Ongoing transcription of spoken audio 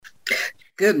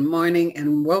Good morning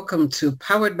and welcome to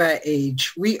Powered by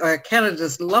Age. We are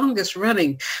Canada's longest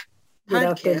running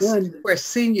podcast where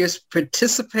seniors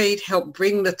participate, help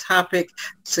bring the topic,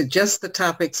 suggest the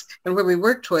topics, and where we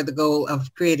work toward the goal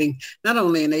of creating not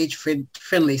only an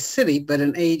age-friendly city, but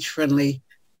an age-friendly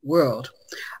world.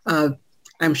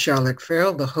 I'm Charlotte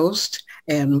Farrell, the host,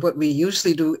 and what we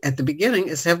usually do at the beginning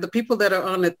is have the people that are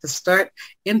on at the start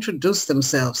introduce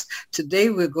themselves. Today,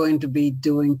 we're going to be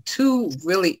doing two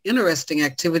really interesting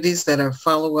activities that are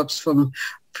follow-ups from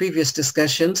previous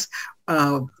discussions.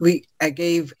 I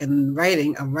gave in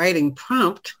writing a writing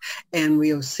prompt, and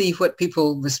we'll see what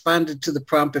people responded to the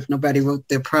prompt. If nobody wrote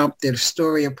their prompt, their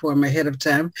story or poem ahead of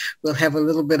time, we'll have a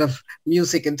little bit of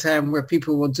music and time where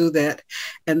people will do that.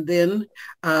 And then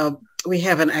we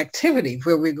have an activity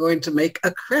where we're going to make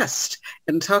a crest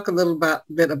and talk a little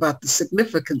bit about the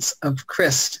significance of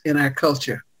crest in our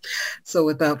culture. So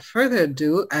without further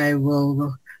ado, I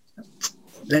will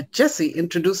let Jesse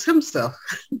introduce himself.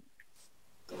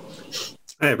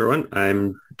 Hi, everyone.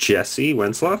 I'm Jesse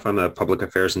Wensloff. I'm a Public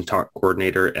Affairs and Talk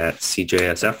Coordinator at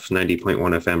CJSF 90.1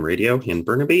 FM radio in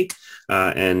Burnaby,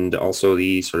 and also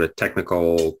the sort of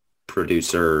technical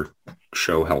producer,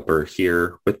 show helper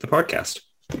here with the podcast.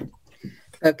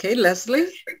 Okay, Leslie.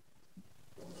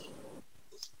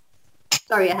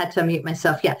 Sorry, I had to unmute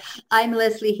myself. Yeah, I'm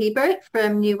Leslie Hebert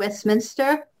from New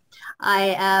Westminster.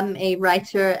 I am a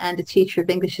writer and a teacher of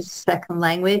English as a second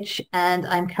language, and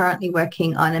I'm currently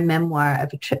working on a memoir of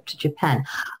a trip to Japan.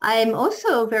 I'm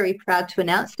also very proud to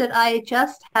announce that I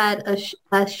just had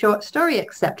a short story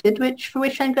accepted, for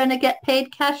which I'm going to get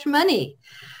paid cash money.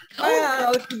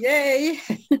 Wow, yay.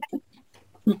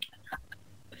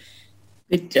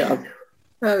 Good job.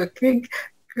 Okay,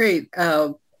 great.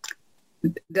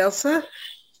 Delsa?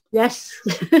 Yes.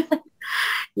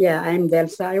 Yeah, I'm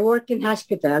Delsa. I work in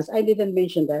hospitals. I didn't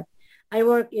mention that. I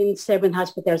work in 7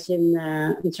 hospitals in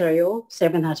Ontario,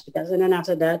 7 hospitals. And then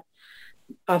after that,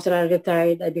 after I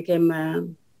retired, I became a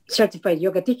certified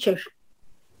yoga teacher.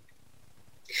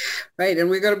 Right, and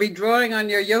we're going to be drawing on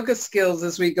your yoga skills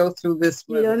as we go through this.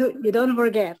 You don't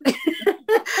forget.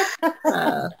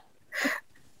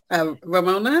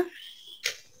 Ramona?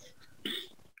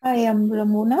 I am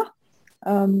Ramona.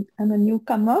 I'm a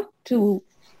newcomer to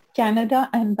Canada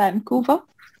and Vancouver,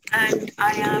 and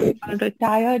I am a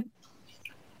retired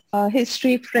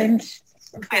history French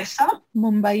professor,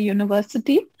 Mumbai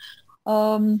University.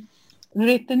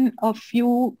 Written a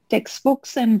few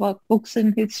textbooks and workbooks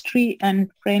in history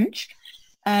and French,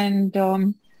 and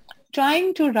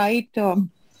trying to write a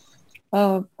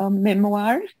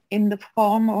memoir in the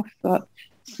form of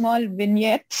small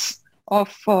vignettes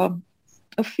of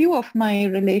a few of my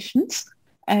relations,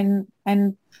 and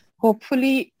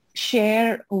hopefully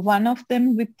share one of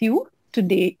them with you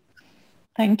today.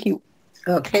 Thank you.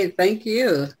 Okay, thank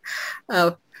you.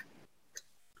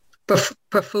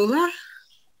 Prafula?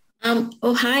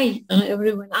 Hi,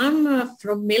 everyone. I'm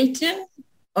from Milton,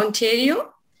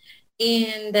 Ontario,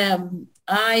 and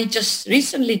I just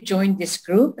recently joined this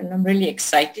group, and I'm really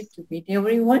excited to meet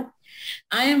everyone.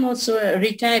 I am also a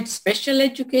retired special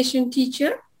education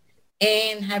teacher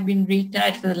and have been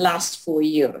retired for the last 4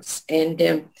 years. And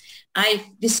I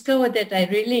discovered that I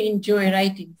really enjoy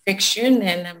writing fiction,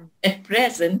 and I'm at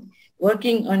present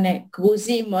working on a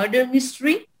cozy murder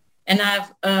mystery, and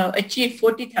I've achieved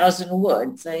 40,000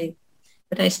 words.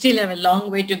 But I still have a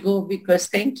long way to go because,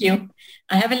 thank you.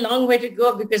 I have a long way to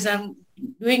go because I'm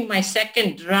doing my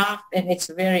second draft, and it's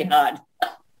very hard.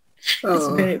 It's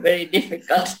very, very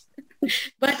difficult.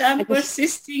 But I'm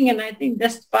persisting, and I think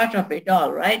that's part of it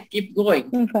all, right? Keep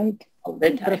going. Right. All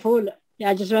the time. Prafula.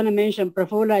 Yeah, I just want to mention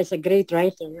Prafula is a great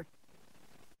writer.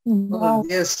 Wow. Oh,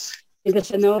 yes. It is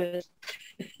a novel.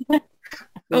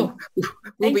 We'll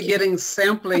be getting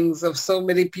samplings of so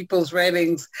many people's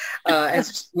writings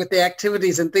with the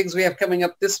activities and things we have coming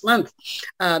up this month.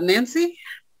 Nancy?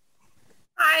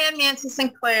 Hi, I'm Nancy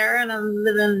Sinclair, and I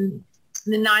live in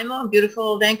Nanaimo,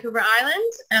 beautiful Vancouver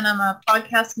Island, and I'm a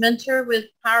podcast mentor with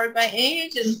Powered by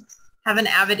Age and have an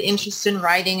avid interest in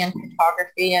writing and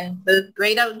photography and the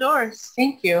great outdoors.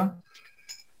 Thank you.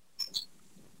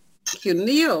 Thank you.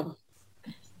 Neil?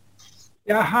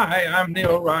 Yeah, hi, I'm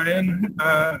Neil Ryan.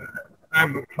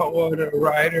 I'm a poet, a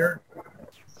writer.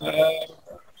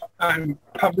 I'm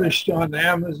published on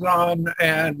Amazon,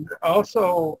 and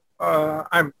also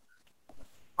I'm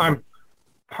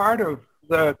part of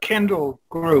the Kindle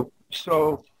group,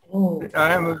 so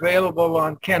I am available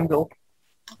on Kindle,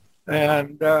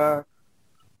 and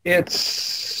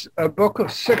it's a book of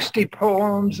 60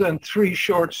 poems and 3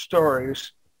 short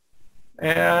stories,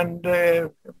 and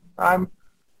I'm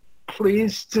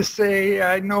pleased to say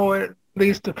I know it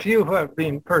least a few have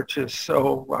been purchased.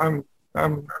 So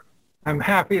I'm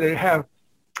happy to have.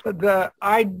 The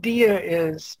idea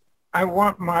is I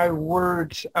want my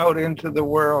words out into the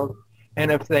world. And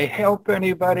if they help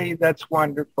anybody, that's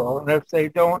wonderful. And if they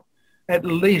don't, at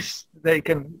least they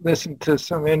can listen to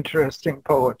some interesting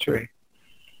poetry.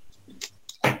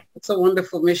 It's a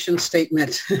wonderful mission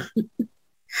statement.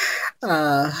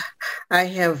 I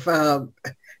have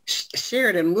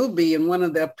shared and will be in one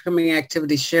of the upcoming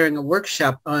activities sharing a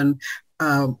workshop on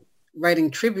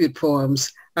writing tribute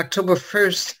poems. October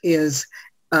 1st is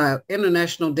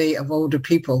International Day of Older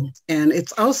People. And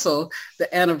it's also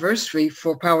the anniversary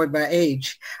for Powered by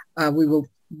Age. We were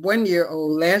 1 year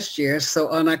old last year, so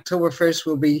on October 1st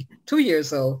we'll be 2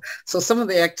 years old. So some of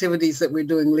the activities that we're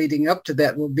doing leading up to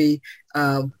that will be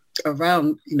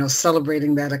around,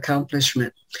 celebrating that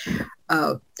accomplishment.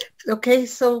 Okay,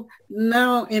 so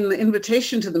now in the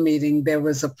invitation to the meeting, there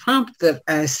was a prompt that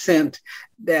I sent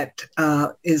that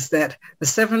is that a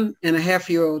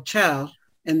 7.5-year-old child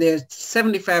and their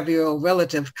 75-year-old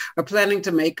relative are planning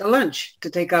to make a lunch to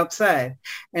take outside.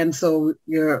 And so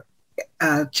your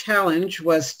challenge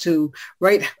was to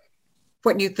write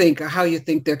what you think or how you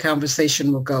think their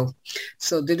conversation will go.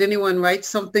 So did anyone write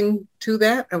something to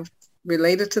that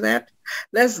related to that?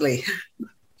 Leslie.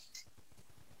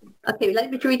 Okay, would you like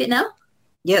me to read it now?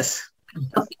 Yes.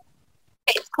 Okay.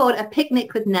 It's called A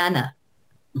Picnic with Nana.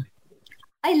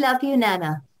 I love you,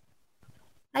 Nana.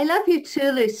 I love you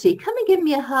too, Lucy. Come and give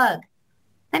me a hug.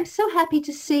 I'm so happy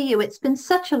to see you. It's been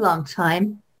such a long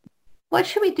time. What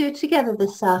should we do together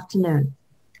this afternoon?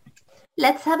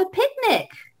 Let's have a picnic.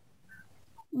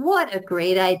 What a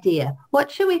great idea. What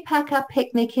should we pack our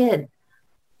picnic in?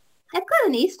 I've got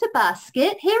an Easter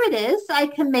basket. Here it is. I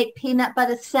can make peanut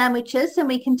butter sandwiches and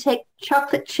we can take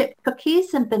chocolate chip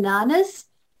cookies and bananas.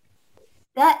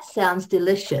 That sounds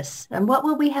delicious. And what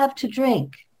will we have to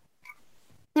drink?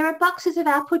 There are boxes of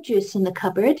apple juice in the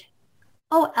cupboard.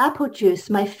 Oh, apple juice,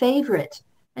 my favorite.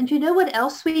 And you know what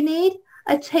else we need?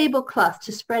 A tablecloth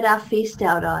to spread our feast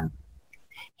out on.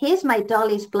 Here's my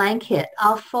dolly's blanket.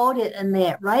 I'll fold it and lay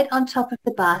it right on top of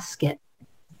the basket.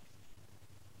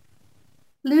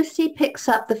 Lucy picks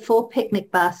up the full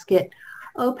picnic basket,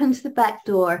 opens the back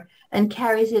door, and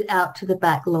carries it out to the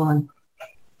back lawn.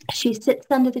 She sits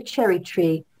under the cherry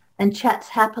tree and chats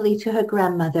happily to her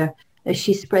grandmother as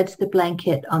she spreads the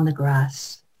blanket on the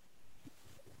grass.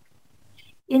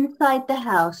 Inside the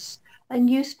house, a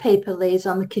newspaper lays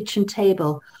on the kitchen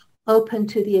table, open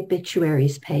to the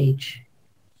obituaries page.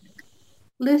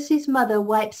 Lucy's mother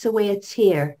wipes away a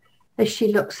tear as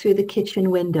she looks through the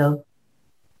kitchen window.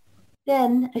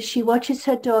 Then, as she watches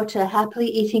her daughter happily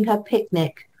eating her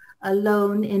picnic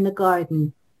alone in the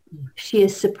garden, she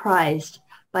is surprised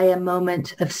by a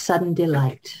moment of sudden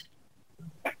delight.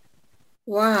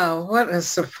 Wow, what a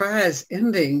surprise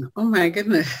ending. Oh my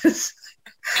goodness.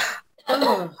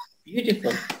 Oh,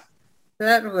 beautiful.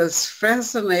 That was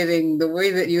fascinating, the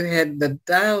way that you had the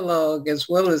dialogue as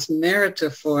well as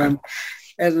narrative form.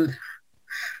 And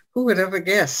who would ever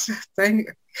guess?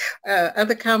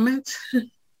 Other comments?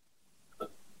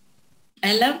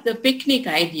 I love the picnic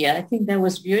idea. I think that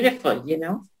was beautiful,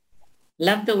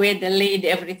 Love the way they laid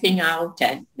everything out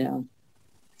and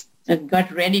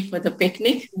got ready for the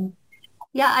picnic.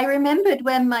 Yeah, I remembered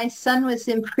when my son was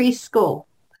in preschool.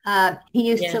 He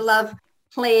used to love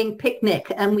playing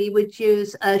picnic, and we would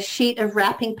use a sheet of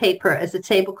wrapping paper as a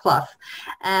tablecloth.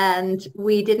 And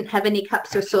we didn't have any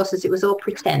cups or saucers. It was all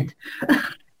pretend.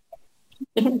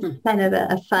 Kind of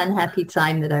a fun, happy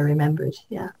time that I remembered.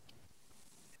 Yeah.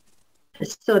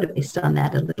 It's sort of based on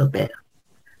that a little bit.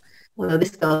 Well,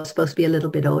 this girl is supposed to be a little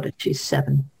bit older. She's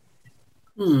 7.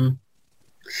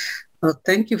 Well,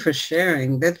 thank you for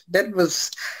sharing. It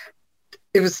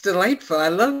was delightful. I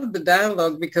loved the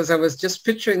dialogue because I was just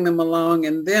picturing them along,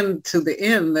 and then to the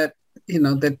end that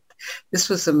this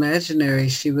was imaginary.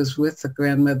 She was with a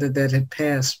grandmother that had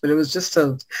passed, but it was just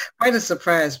quite a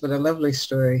surprise, but a lovely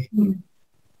story.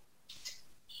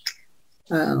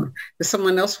 Does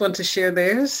someone else want to share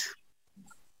theirs?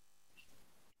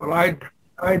 Well,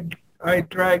 I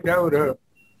dragged out a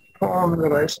poem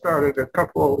that I started a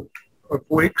couple of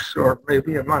weeks or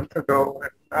maybe a month ago,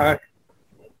 and I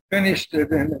finished it.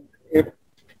 And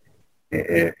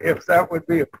if that would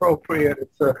be appropriate,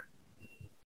 it's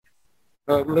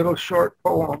a little short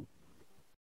poem.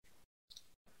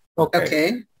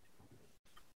 Okay.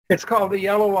 It's called The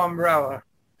Yellow Umbrella.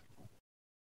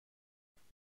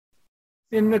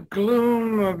 In the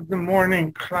gloom of the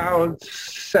morning clouds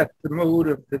set the mood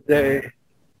of the day.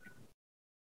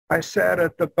 I sat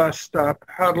at the bus stop,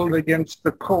 huddled against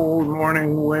the cold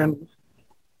morning wind,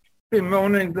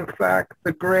 bemoaning the fact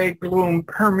the gray gloom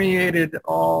permeated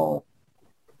all.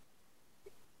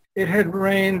 It had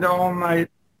rained all night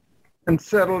and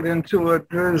settled into a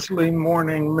drizzly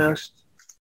morning mist,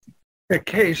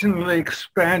 occasionally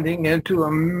expanding into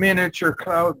a miniature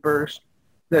cloudburst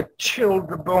that chilled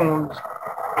the bones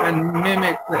and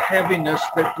mimicked the heaviness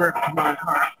that gripped my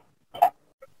heart.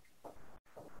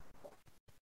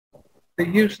 The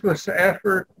useless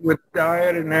effort with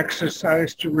diet and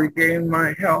exercise to regain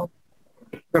my health,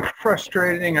 the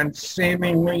frustrating and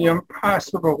seemingly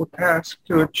impossible task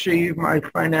to achieve my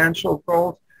financial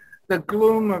goals, the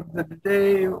gloom of the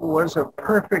day was a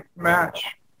perfect match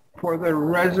for the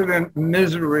resident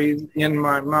misery in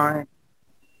my mind.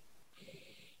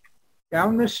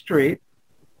 Down the street,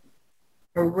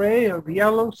 a ray of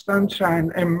yellow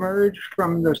sunshine emerged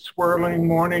from the swirling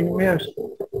morning mist.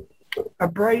 A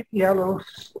bright yellow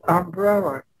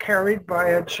umbrella carried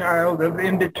by a child of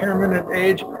indeterminate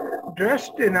age,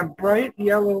 dressed in a bright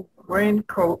yellow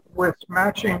raincoat with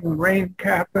matching rain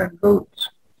cap and boots.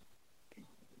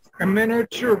 A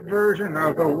miniature version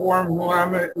of a warm,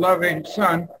 loving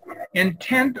sun,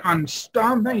 intent on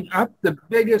stomping up the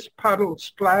biggest puddle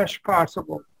splash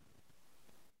possible.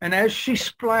 And as she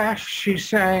splashed, she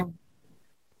sang,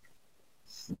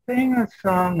 "Sing a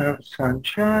song of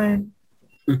sunshine.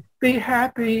 Be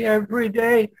happy every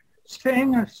day.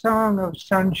 Sing a song of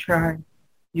sunshine.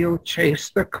 You'll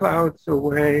chase the clouds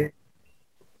away.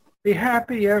 Be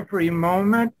happy every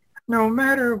moment, no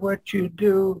matter what you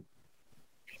do.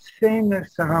 Sing a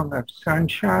song of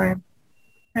sunshine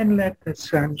and let the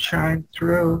sun shine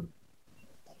through."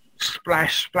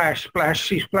 Splash, splash, splash,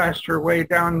 she splashed her way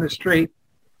down the street.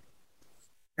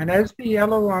 And as the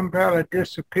yellow umbrella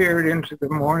disappeared into the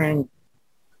morning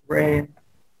rain,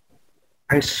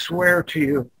 I swear to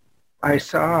you, I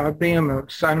saw a beam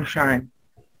of sunshine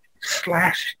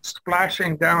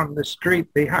splashing down the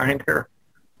street behind her.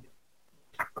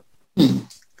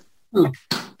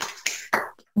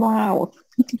 Wow.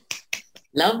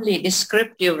 Lovely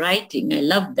descriptive writing. I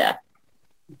love that.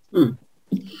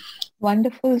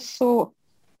 Wonderful. So,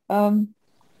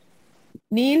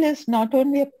 Neil is not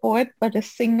only a poet, but a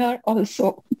singer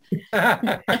also.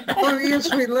 Oh,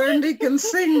 yes, we learned he can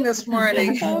sing this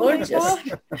morning. Oh my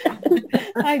God.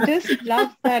 I just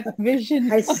love that vision.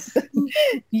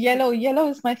 Yellow. Yellow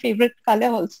is my favorite color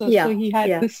also. Yeah, so he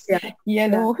had this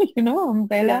yellow,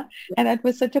 umbrella. Yeah. And that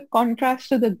was such a contrast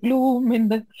to the gloom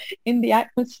in the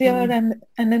atmosphere and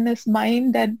in his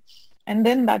mind. And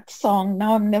then that song.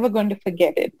 Now I'm never going to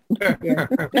forget it.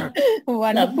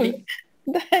 Wonderful.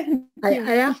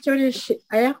 I actually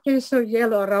saw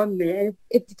yellow around me.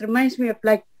 It reminds me of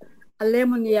like a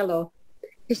lemon yellow.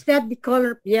 Is that the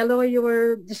color of yellow you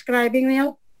were describing,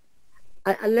 Neil?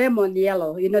 A lemon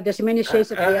yellow. There's many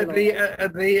shades of yellow.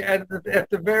 At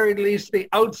the very least, the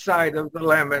outside of the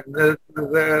lemon.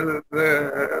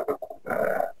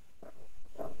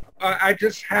 I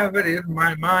just have it in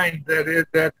my mind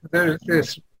that there's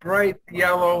this bright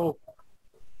yellow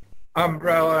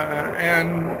umbrella,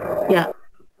 and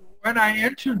when I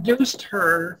introduced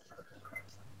her,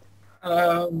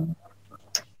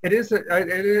 it is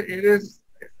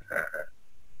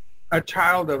a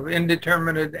child of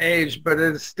indeterminate age, but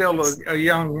it's still a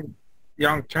young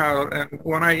child. And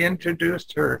when I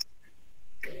introduced her,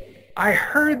 I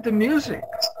heard the music,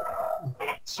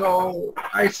 so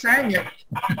I sang it.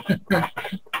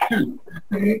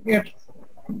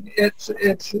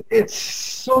 It's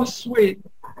so sweet.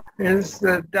 Is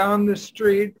that down the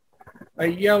street, a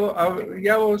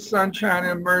yellow sunshine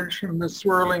emerged from the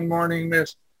swirling morning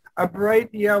mist. A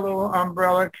bright yellow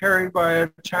umbrella carried by a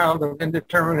child of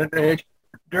indeterminate age,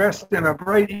 dressed in a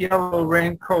bright yellow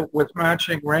raincoat with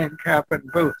matching rain cap and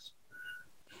boots.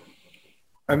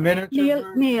 A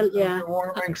miniature Neil, of the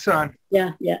warming sun.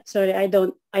 Yeah. Sorry,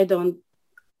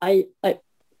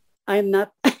 I'm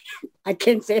not. I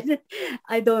can't say that.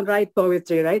 I don't write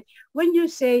poetry, right? When you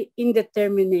say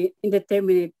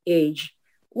indeterminate age,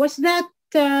 was that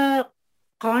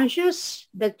conscious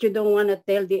that you don't want to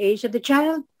tell the age of the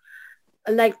child?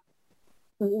 Like,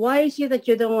 why is it that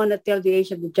you don't want to tell the age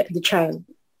of the child?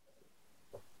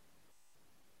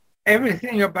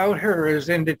 Everything about her is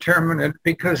indeterminate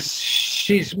because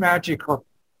she's magical.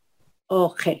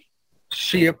 Okay.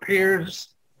 She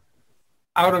appears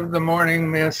out of the morning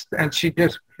mist and she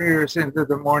disappears into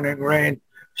the morning rain.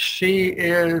 She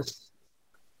is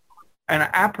an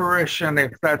apparition,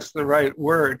 if that's the right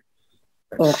word.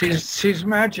 Okay. She's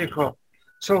magical.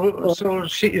 So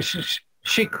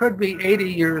she could be 80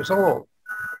 years old.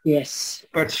 Yes.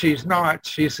 But she's not.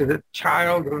 She's a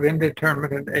child of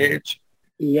indeterminate age.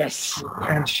 Yes.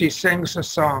 And she sings a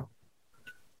song.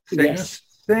 Sing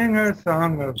sing a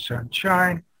song of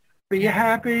sunshine. Be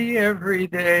happy every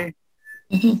day.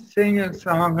 Sing a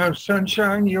song of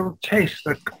sunshine. You'll chase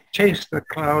the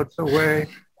clouds away.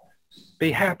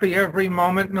 Be happy every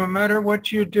moment, no matter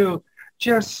what you do.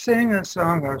 Just sing a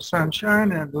song of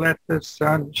sunshine and let the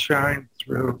sun shine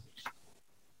through.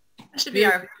 That should be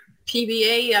our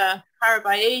PBA Powered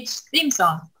by Age theme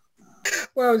song.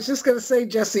 Well, I was just going to say,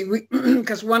 Jesse,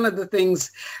 because one of the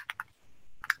things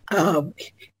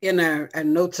in our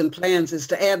notes and plans is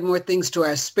to add more things to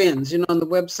our spins. You know, on the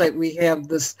website we have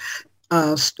this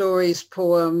stories,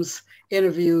 poems,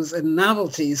 interviews, and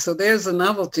novelties. So there's a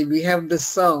novelty. We have this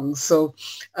song. So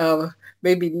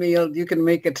maybe, Neil, you can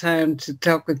make a time to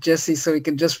talk with Jesse so he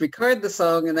can just record the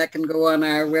song and that can go on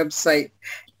our website.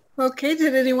 Okay,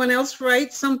 did anyone else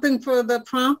write something for the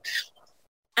prompt?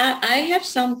 I have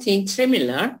something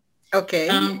similar. Okay.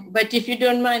 But if you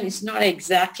don't mind, it's not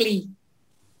exactly,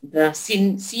 the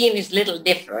scene is a little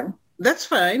different. That's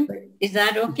fine. Is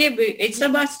that okay? But it's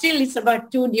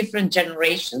about two different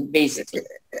generations, basically.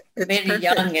 It's very perfect.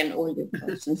 Young and older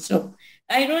person. So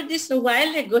I wrote this a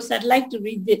while ago, so I'd like to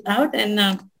read it out,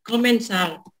 and comments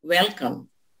are welcome.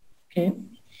 Okay.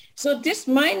 So this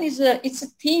mine it's a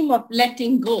theme of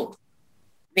letting go,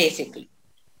 basically.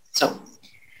 So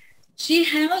she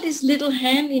held his little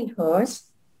hand in hers,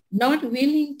 not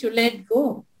willing to let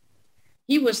go.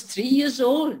 He was 3 years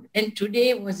old, and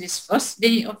today was his first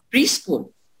day of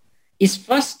preschool, his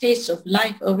first taste of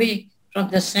life away from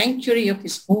the sanctuary of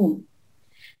his home.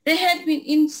 They had been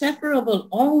inseparable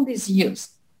all these years,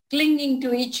 clinging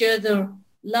to each other,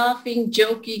 laughing,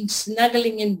 joking,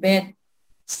 snuggling in bed,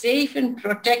 safe and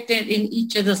protected in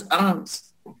each other's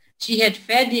arms. She had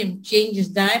fed him, changed his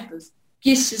diapers,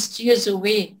 kissed his tears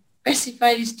away,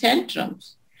 pacified his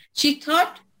tantrums. She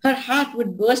thought her heart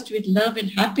would burst with love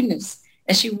and happiness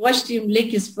as she watched him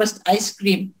lick his first ice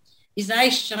cream, his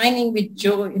eyes shining with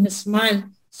joy in a smile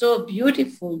so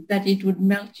beautiful that it would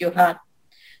melt your heart.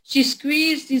 She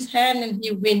squeezed his hand and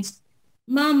he winced.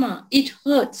 "Mama, it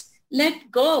hurts. Let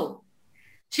go."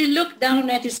 She looked down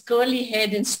at his curly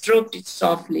head and stroked it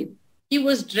softly. He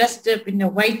was dressed up in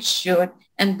a white shirt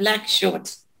and black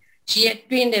shorts. She had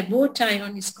pinned a bow tie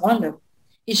on his collar.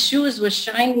 His shoes were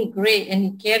shiny gray and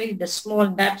he carried a small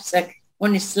knapsack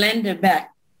on his slender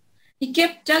back. He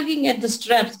kept tugging at the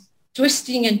straps,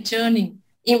 twisting and turning,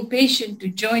 impatient to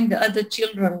join the other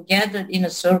children gathered in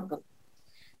a circle.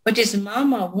 But his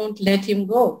mama won't let him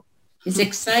go. His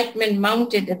excitement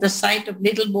mounted at the sight of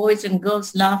little boys and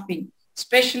girls laughing,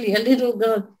 especially a little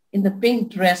girl in the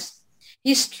pink dress.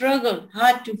 He struggled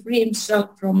hard to free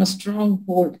himself from a strong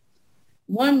hold.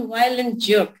 One violent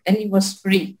jerk and he was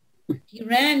free. He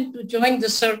ran to join the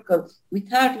circle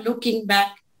without looking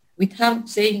back, without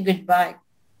saying goodbye.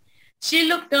 She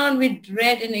looked on with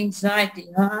dread and anxiety,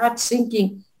 her heart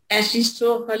sinking as she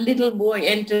saw her little boy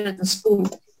enter the school,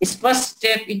 his first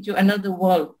step into another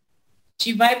world.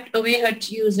 She wiped away her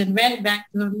tears and went back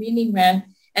to her minivan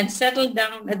and settled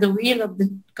down at the wheel of the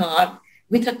car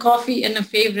with her coffee and a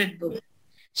favorite book.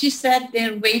 She sat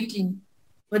there waiting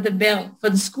for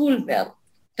the school bell.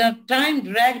 The time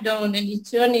dragged on and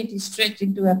eternity stretched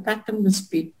into a fathomless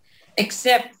speed,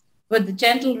 except for the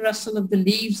gentle rustle of the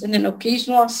leaves and an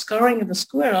occasional scurrying of a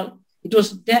squirrel. It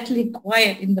was deathly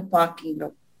quiet in the parking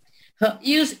lot. Her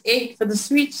ears ached for the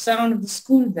sweet sound of the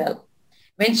school bell.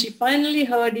 When she finally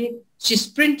heard it, she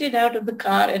sprinted out of the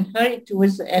car and hurried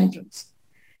towards the entrance.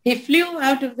 He flew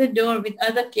out of the door with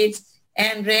other kids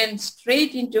and ran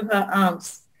straight into her arms.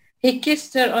 He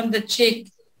kissed her on the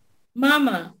cheek.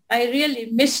 "Mama, I really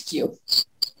missed you."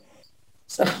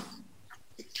 So,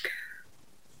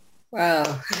 wow.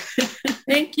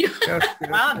 Thank you.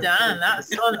 Well done. That was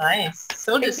so nice.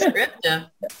 So descriptive.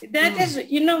 That is,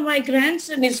 my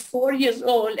grandson is 4 years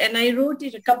old, and I wrote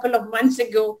it a couple of months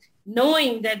ago,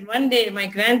 knowing that one day my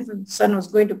grandson was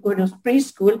going to go to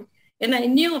preschool, and I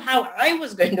knew how I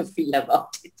was going to feel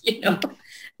about it,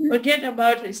 Forget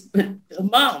about his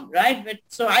mom, right? But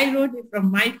so I wrote it from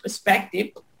my perspective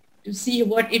to see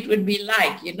what it would be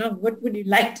like, what would you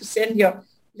like to send your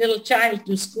little child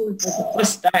to school for the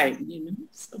first time,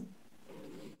 So,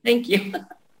 thank you.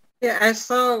 Yeah, I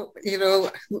saw,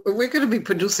 we're going to be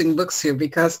producing books here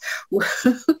because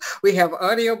we have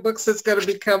audio books that's going to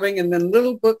be coming and then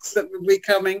little books that will be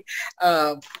coming.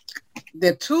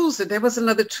 The tools, there was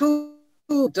another tool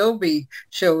Adobe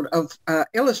showed of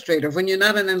Illustrator. When you're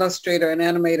not an illustrator, an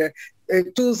animator,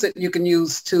 tools that you can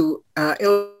use to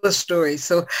illustrate stories.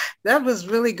 So that was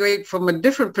really great from a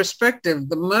different perspective,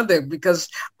 the mother, because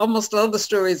almost all the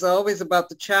stories are always about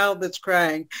the child that's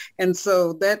crying. And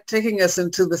so that taking us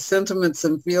into the sentiments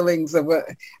and feelings of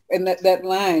and that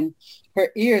line her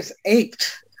ears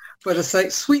ached for the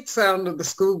sweet sound of the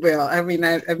school bell. I mean,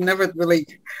 I've never really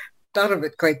thought of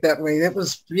it quite that way. That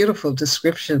was beautiful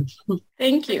description.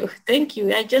 Thank you. Thank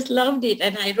you. I just loved it.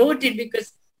 And I wrote it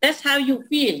because that's how you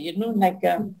feel, like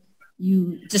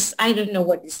you just, I don't know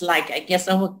what it's like. I guess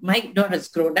my daughter's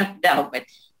grown up now, but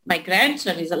my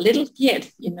grandson is a little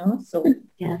kid, so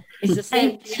yeah, it's the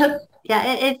same.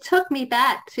 It took me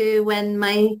back to when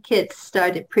my kids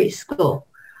started preschool.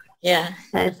 Yeah.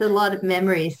 There's a lot of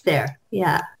memories there.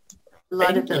 Yeah. A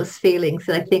lot of those feelings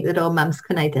that I think that all mums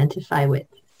can identify with.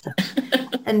 So.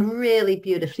 And really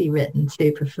beautifully written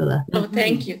too, Prafula. Oh,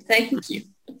 thank you. Thank you.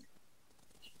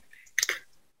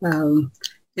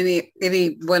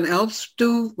 Anyone else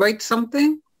do write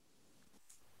something?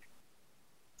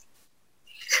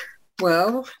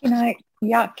 Well,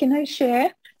 can I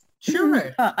share?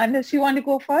 Sure. Unless you want to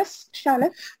go first,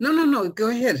 Charlotte? No, go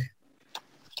ahead.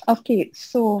 Okay,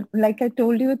 so like I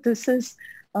told you, this is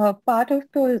part of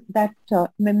that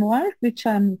memoir, which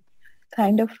I'm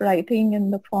kind of writing in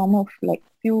the form of like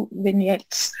few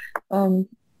vignettes.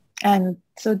 And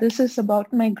so this is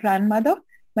about my grandmother,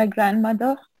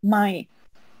 Mai.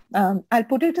 I'll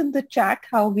put it in the chat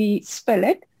how we spell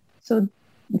it.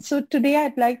 So today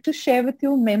I'd like to share with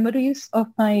you memories of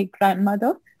my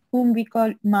grandmother, whom we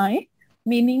call Mai,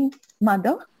 meaning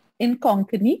mother in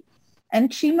Konkani.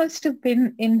 And she must have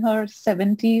been in her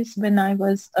 70s when I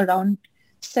was around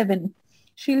 7.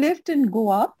 She lived in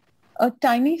Goa, a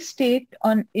tiny state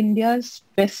on India's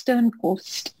western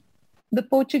coast. The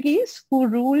Portuguese, who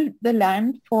ruled the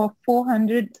land for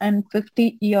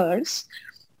 450 years,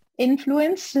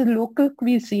 influenced the local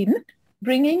cuisine,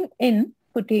 bringing in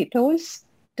potatoes,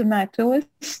 tomatoes,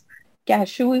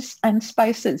 cashews, and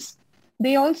spices.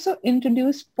 They also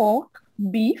introduced pork,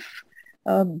 beef,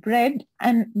 bread,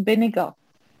 and vinegar.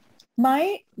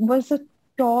 Mai was a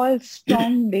tall,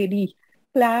 strong lady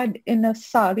clad in a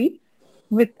sari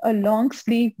with a long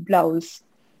sleeve blouse.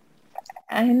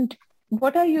 And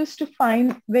what I used to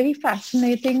find very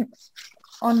fascinating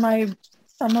on my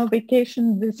summer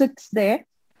vacation visits there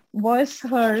was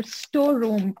her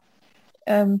storeroom.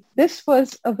 This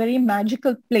was a very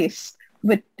magical place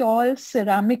with tall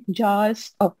ceramic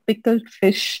jars of pickled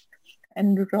fish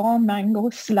and raw mango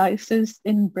slices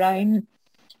in brine.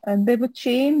 There were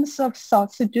chains of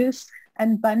sausages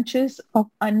and bunches of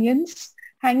onions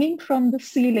hanging from the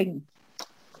ceiling.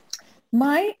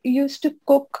 Mai used to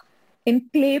cook in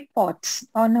clay pots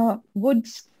on a wood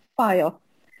fire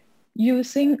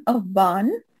using a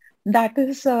barn, that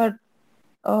is a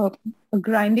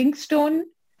grinding stone,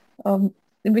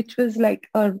 which was like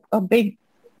a big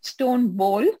stone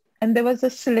bowl, and there was a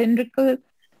cylindrical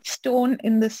stone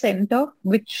in the center,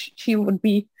 which she would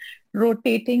be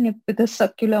rotating it with a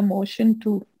circular motion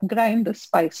to grind the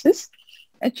spices.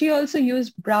 And she also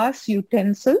used brass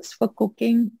utensils for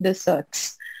cooking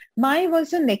desserts. Mai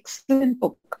was an excellent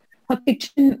cook. Her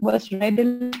kitchen was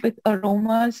redolent with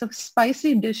aromas of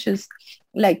spicy dishes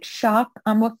like shark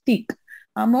amot teek.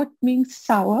 Amot means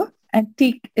sour and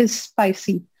teek is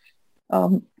spicy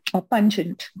or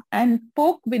pungent. And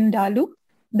pork vindaloo,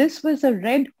 this was a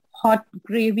red hot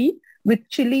gravy with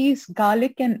chilies,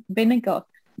 garlic, and vinegar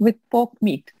with pork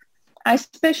meat. I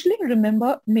especially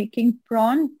remember making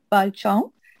prawn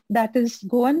balchao, that is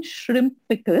Goan shrimp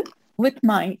pickle, with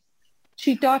Mai.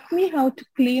 She taught me how to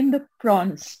clean the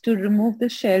prawns, to remove the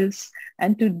shells,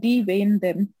 and to devein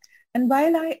them. And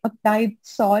while I applied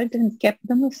salt and kept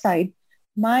them aside,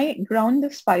 Mai ground the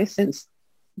spices,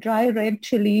 dry red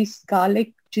chilies,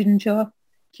 garlic, ginger,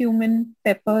 cumin,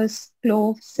 peppers,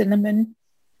 cloves, cinnamon,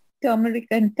 turmeric,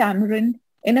 and tamarind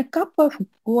in a cup of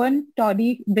Goan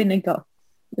toddy vinegar.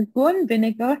 The Goan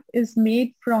vinegar is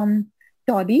made from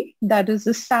toddy, that is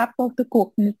the sap of the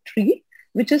coconut tree,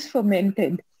 which is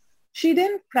fermented. She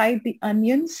then fried the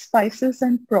onions, spices,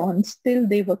 and prawns till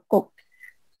they were cooked.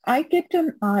 I kept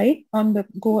an eye on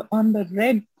the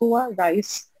red Goa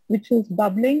rice, which was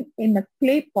bubbling in a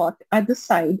clay pot at the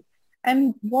side,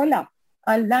 and voila,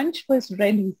 our lunch was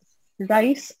ready,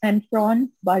 rice and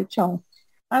prawn balchao.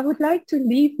 I would like to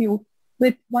leave you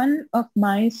with one of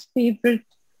my favorite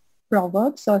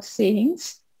proverbs or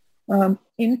sayings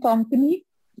in Konkani,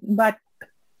 but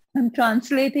I'm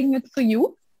translating it for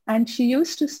you. And she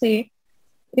used to say,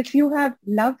 if you have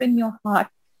love in your heart,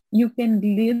 you can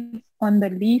live on the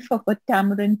leaf of a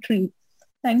tamarind tree.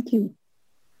 Thank you.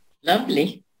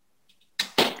 Lovely.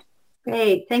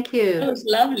 Great. Thank you. That was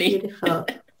lovely. Beautiful.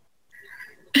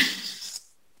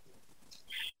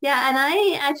 Yeah, and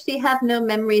I actually have no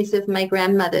memories of my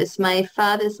grandmothers. My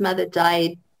father's mother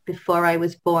died before I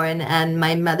was born, and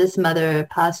my mother's mother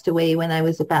passed away when I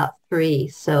was about 3.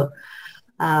 So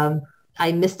I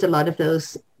I missed a lot of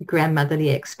those grandmotherly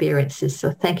experiences.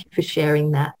 So thank you for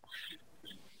sharing that.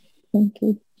 Thank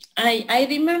you. I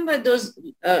remember those,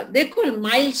 they're called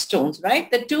milestones, right?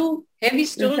 The two heavy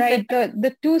stones. Right,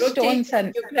 the two stones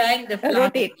and you grind the flour.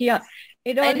 Rotate, yeah.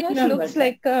 It almost looks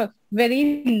like a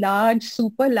very large,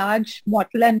 super large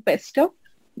mortar and pestle.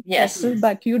 Yes.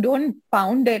 But you don't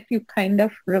pound it, you kind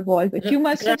of revolve it. You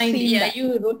must have seen that.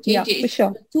 You rotate it. For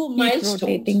sure. Two milestones.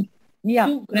 Rotating. Yeah.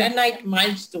 Two granite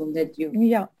milestones that you.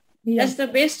 Yeah. That's the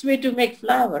best way to make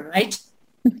flour, right?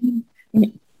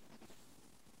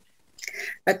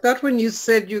 I thought when you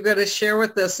said you're going to share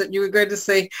with us that you were going to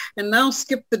say, and now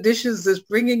Skip the Dishes is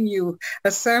bringing you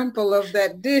a sample of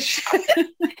that dish.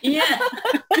 Yeah.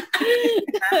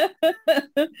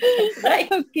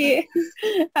 Right. Okay.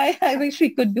 I wish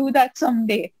we could do that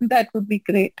someday. That would be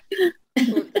great.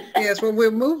 Yes, well,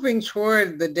 we're moving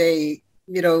toward the day,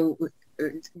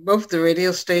 both the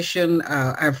radio station,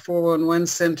 our 411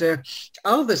 center,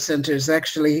 all the centers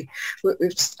actually,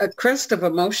 it's a crest of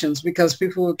emotions because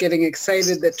people were getting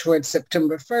excited that towards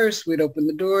September 1st, we'd open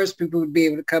the doors, people would be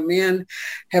able to come in,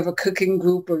 have a cooking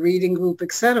group, a reading group,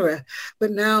 etc. But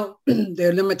now there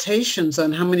are limitations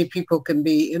on how many people can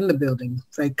be in the building.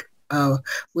 Like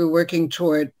we're working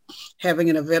toward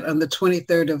having an event on the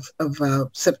 23rd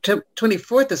of September,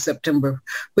 24th of September,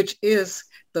 which is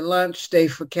the launch day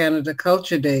for Canada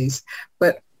Culture Days,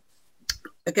 but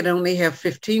I can only have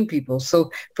 15 people. So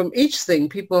from each thing,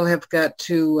 people have got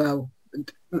to,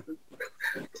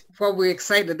 while we're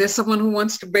excited, there's someone who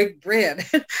wants to bake bread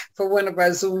for one of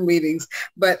our Zoom meetings,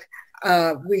 but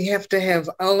we have to have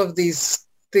all of these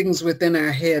things within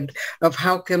our head of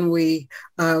how can we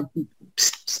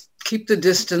keep the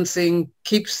distancing,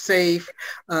 keep safe,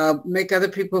 make other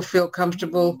people feel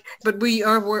comfortable. But we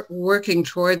are working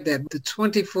toward that. The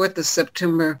 24th of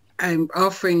September, I'm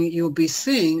offering, you'll be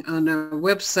seeing on our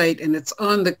website, and it's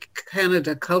on the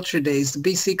Canada Culture Days, the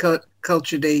BC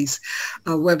Culture Days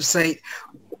website.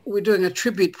 We're doing a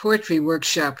tribute poetry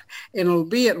workshop, and it'll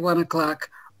be at 1 o'clock.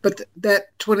 But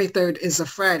that 23rd is a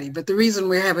Friday. But the reason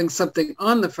we're having something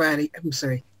on the Friday, I'm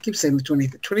sorry, I keep saying the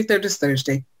 23rd. 23rd is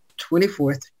Thursday.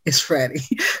 24th is Friday.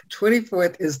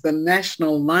 24th is the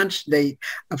national launch date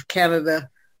of Canada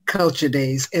Culture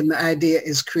Days. And the idea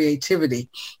is creativity.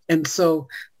 And so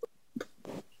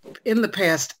in the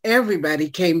past, everybody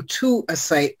came to a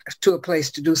site, to a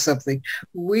place to do something.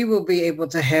 We will be able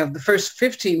to have the first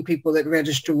 15 people that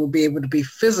register will be able to be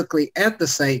physically at the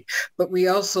site, but we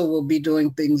also will be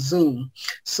doing things Zoom.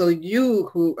 So you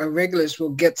who are regulars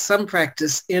will get some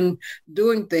practice in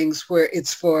doing things where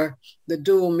it's for the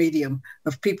dual medium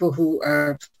of people who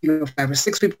are, 5 or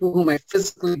 6 people who might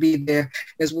physically be there,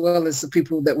 as well as the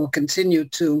people that will continue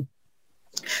to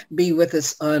be with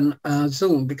us on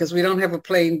Zoom, because we don't have a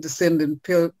plane to send and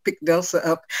pick Delsa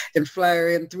up and fly her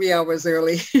in 3 hours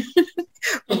early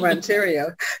from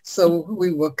Ontario. So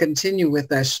we will continue with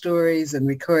our stories and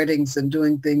recordings and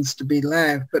doing things to be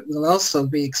live, but we'll also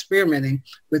be experimenting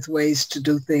with ways to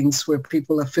do things where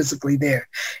people are physically there,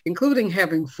 including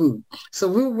having food. So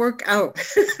we'll work out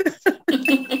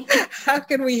how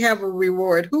can we have a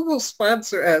reward? Who will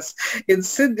sponsor us in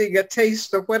sending a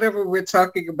taste of whatever we're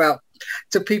talking about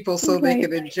to people so they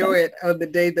can enjoy it on the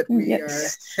day that we are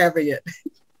having it?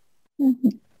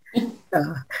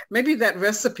 Mm-hmm. Maybe that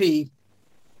recipe,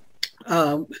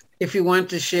 if you want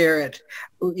to share it,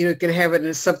 you can have it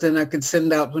as something I could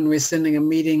send out when we're sending a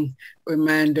meeting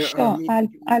reminder. Sure,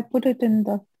 I'll put it in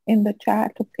the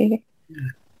chat. Okay.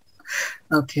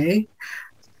 Okay.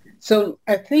 So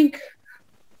I think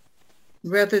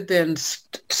rather than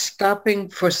stopping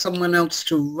for someone else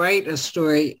to write a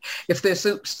story, if there's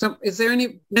some, is there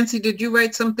any, Nancy, did you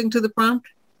write something to the prompt?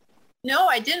 No,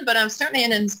 I didn't, but I'm certainly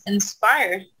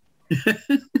inspired.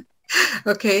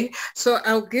 Okay, so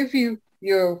I'll give you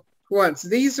your ones.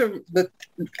 These are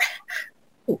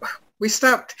we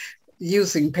stopped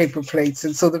using paper plates,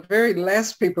 and so the very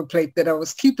last paper plate that I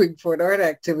was keeping for an art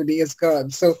activity is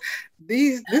gone. So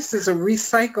this is a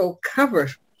recycled cover.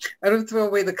 I don't throw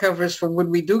away the covers from when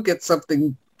we do get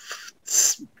something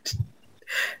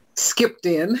skipped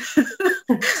in.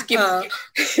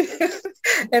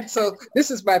 And so this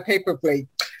is my paper plate.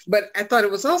 But I thought it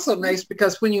was also nice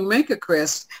because when you make a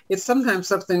crest, it's sometimes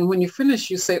something when you finish,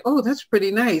 you say, oh, that's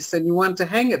pretty nice. And you want to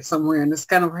hang it somewhere. And it's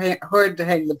kind of hard to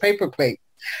hang the paper plate.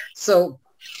 So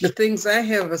the things I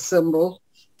have assembled,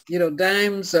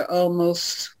 dimes are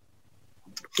almost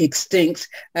extinct.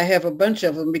 I have a bunch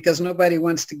of them because nobody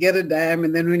wants to get a dime.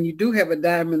 And then when you do have a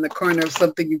dime in the corner of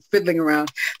something, you're fiddling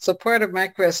around. So part of my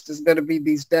crest is going to be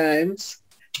these dimes.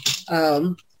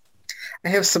 I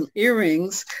have some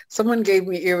earrings. Someone gave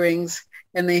me earrings,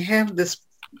 and they have this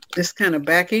this kind of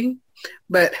backing,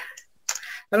 but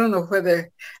I don't know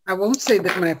whether, I won't say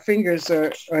that my fingers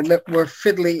were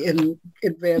fiddly in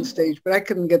advanced stage, but I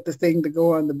couldn't get the thing to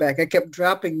go on the back. I kept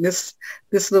dropping this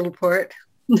little part.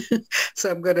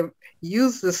 So I'm going to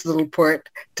use this little part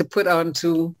to put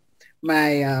onto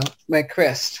my my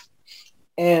crest.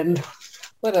 And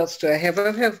what else do I have?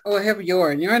 I have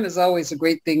yarn. Yarn is always a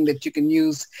great thing that you can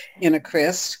use in a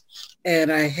crest.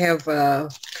 And I have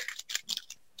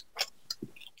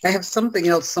something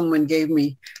else someone gave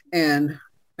me, and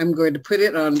I'm going to put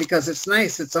it on because it's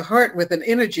nice. It's a heart with an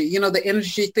energy, the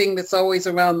energy thing that's always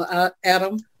around the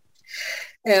atom.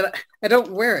 And I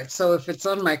don't wear it. So if it's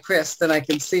on my crest, then I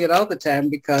can see it all the time,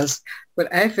 because when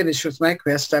I finish with my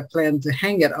crest, I plan to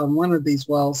hang it on one of these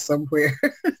walls somewhere.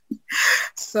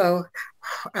 So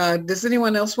does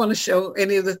anyone else want to show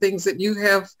any of the things that you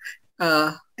have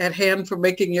at hand for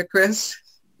making your crest?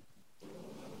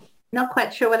 Not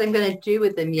quite sure what I'm going to do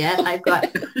with them yet. I've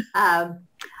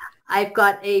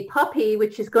got a poppy,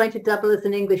 which is going to double as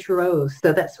an English rose.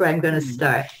 So that's where I'm going to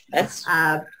start.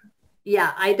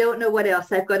 Yeah, I don't know what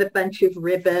else. I've got a bunch of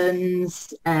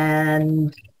ribbons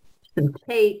and some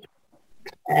tape,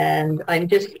 and I'm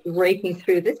just raking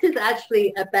through. This is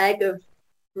actually a bag of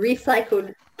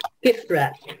recycled gift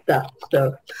wrap stuff.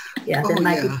 So yeah, there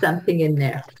might be something in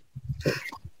there.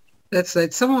 That's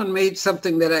like someone made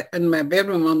something that in my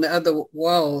bedroom on the other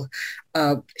wall.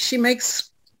 She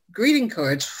makes greeting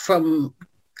cards from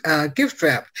gift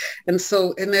wrap. And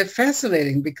they're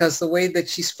fascinating because the way that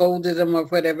she's folded them or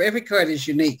whatever, every card is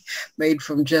unique, made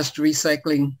from just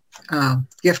recycling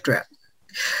gift wrap.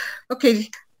 Okay,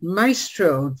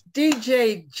 Maestro,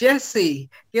 DJ Jesse,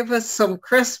 give us some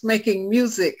crest making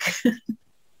music.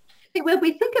 When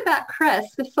we think about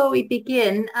crest, before we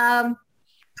begin,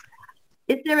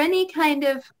 is there any kind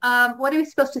of, what are we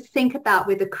supposed to think about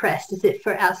with a crest? Is it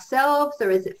for ourselves,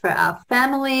 or is it for our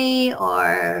family,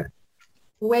 or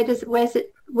where does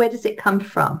it come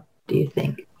from, do you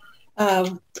think?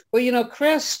 Well,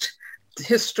 crest,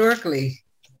 historically,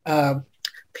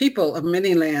 people of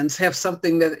many lands have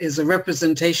something that is a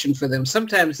representation for them.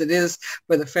 Sometimes it is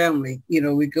for the family.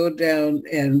 We go down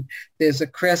and there's a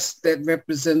crest that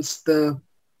represents a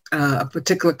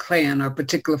particular clan or a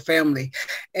particular family,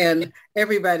 and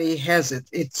everybody has it.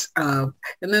 It's and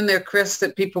then there are crests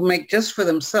that people make just for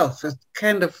themselves. It's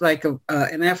kind of like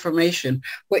an affirmation.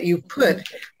 What you put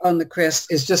on the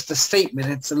crest is just a statement.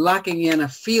 It's locking in a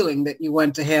feeling that you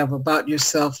want to have about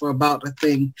yourself or about a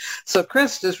thing. So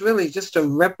crest is really just a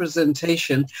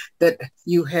representation that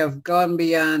you have gone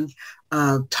beyond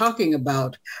talking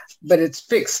about, but it's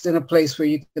fixed in a place where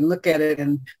you can look at it.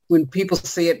 And when people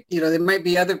see it, there might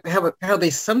be how they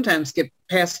sometimes get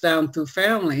passed down through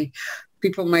family.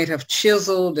 People might have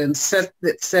chiseled and set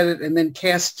it and then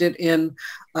cast it in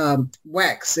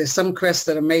wax. There's some crests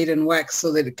that are made in wax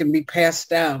so that it can be passed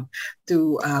down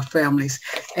through families.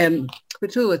 And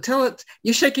Petula, tell it,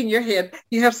 you're shaking your head.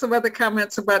 You have some other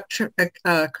comments about crest?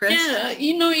 Yeah,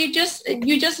 you just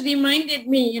reminded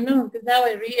me, because now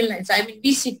I realize,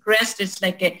 we see crest as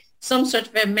like some sort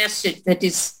of a message that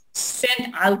is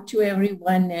sent out to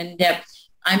everyone. And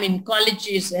in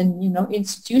colleges and,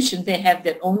 institutions, they have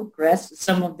their own crest.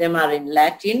 Some of them are in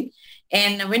Latin.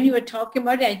 And when you were talking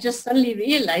about it, I just suddenly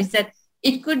realized that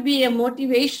it could be a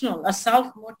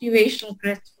self-motivational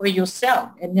crest for yourself.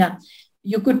 And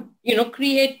you could,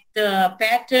 create the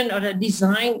pattern or a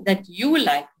design that you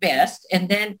like best. And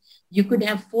then you could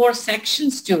have 4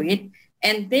 sections to it.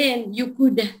 And then you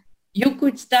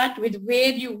could start with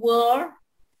where you were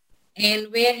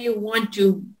and where you want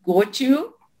to go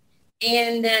to.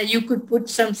 And you could put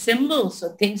some symbols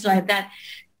or things like that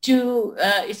to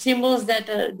symbols that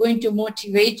are going to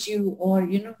motivate you or,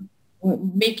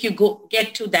 make you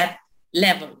get to that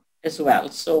level as well.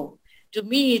 So to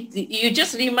me, you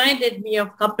just reminded me of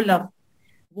a couple of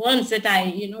ones that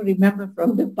I, remember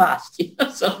from the past.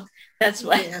 So that's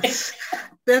why. Yes.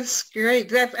 That's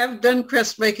great. I've done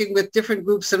crest making with different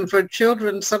groups, and for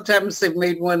children, sometimes they've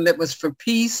made one that was for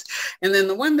peace. And then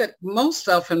the one that most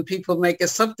often people make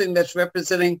is something that's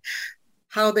representing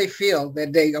how they feel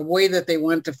that day, a way that they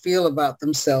want to feel about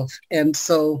themselves. And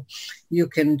so you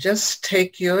can just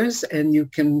take yours and you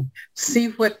can see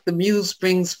what the muse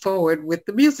brings forward with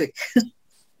the music.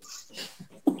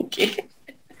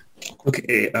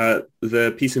 Okay,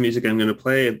 the piece of music I'm going to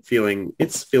play,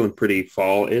 it's feeling pretty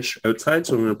fall-ish outside,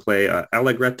 so I'm going to play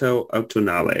Allegretto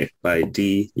Autunnale by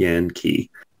D. Yan Key.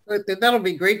 That'll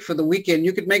be great for the weekend.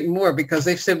 You could make more because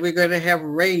they've said we're going to have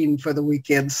rain for the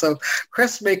weekend. So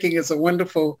crest making is a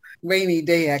wonderful rainy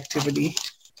day activity.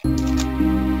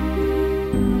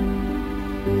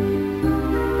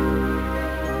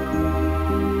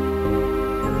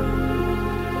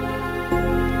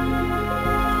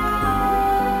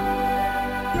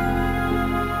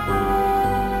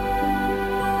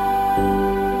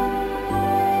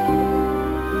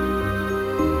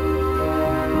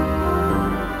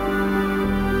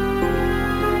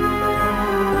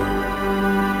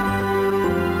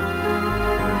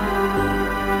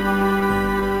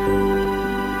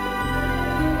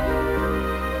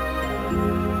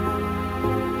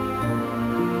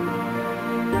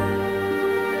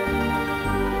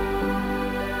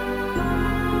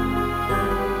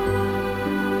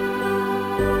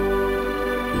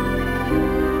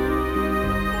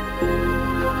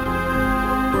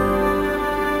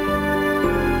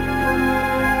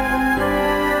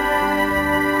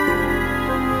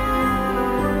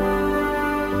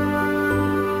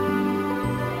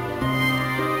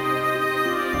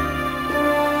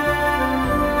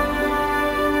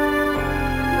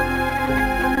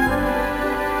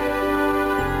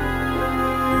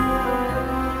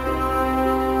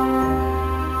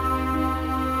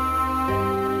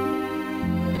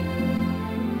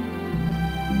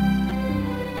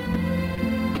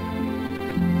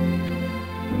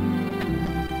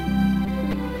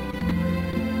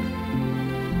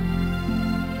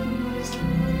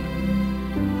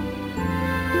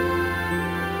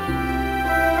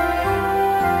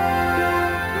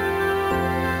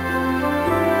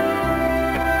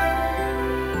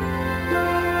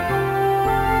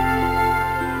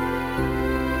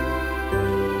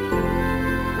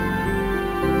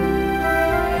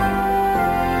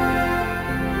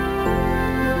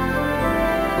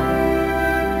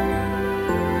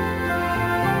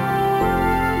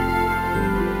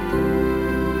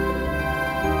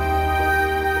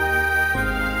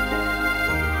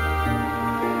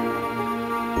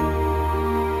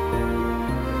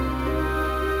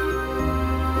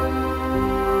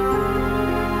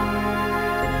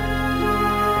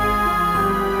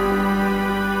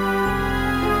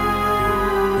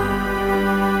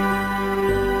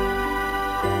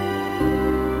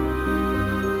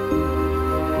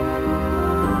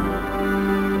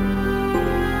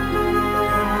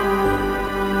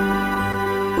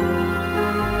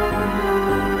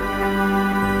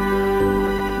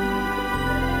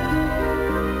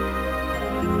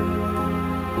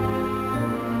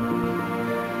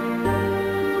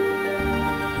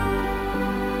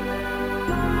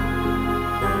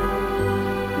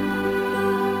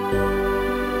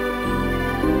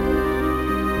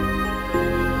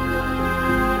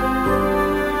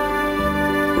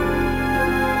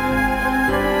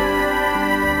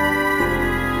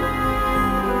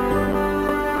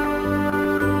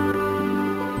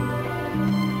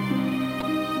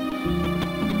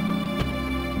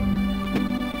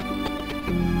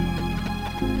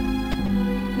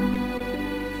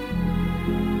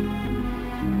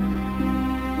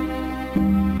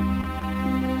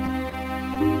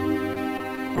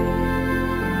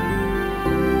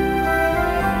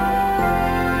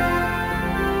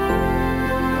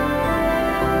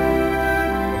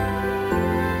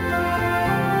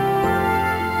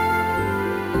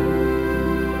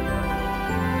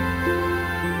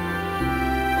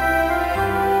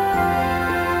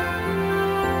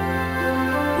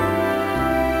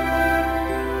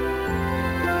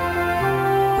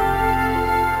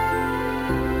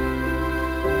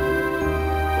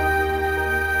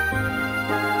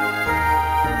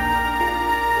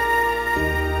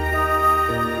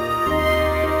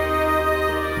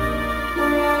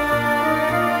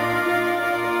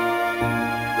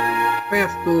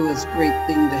 craft brew is a great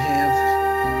thing to have.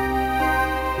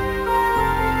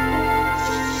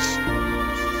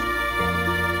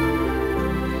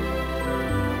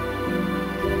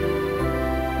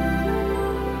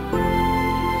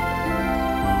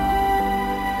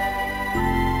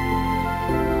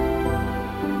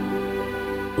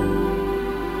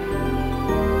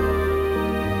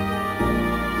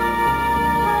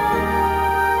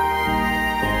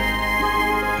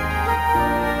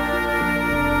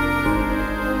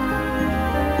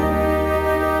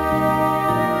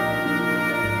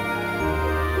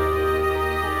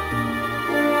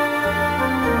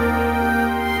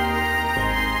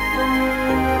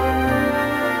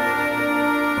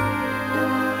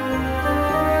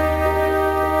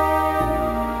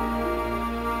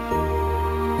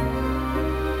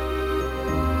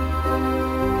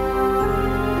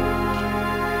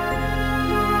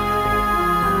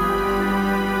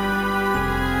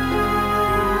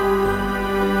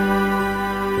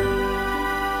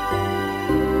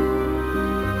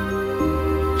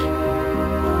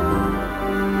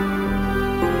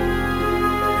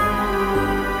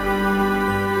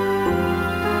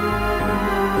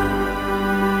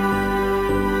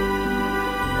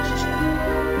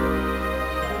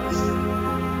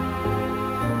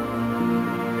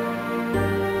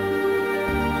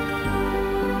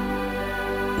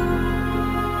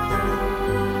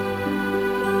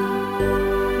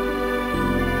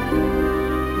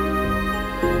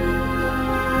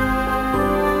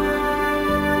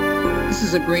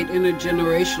 This is a great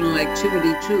intergenerational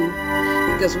activity too,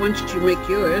 because once you make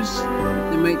yours,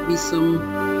 there might be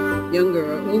some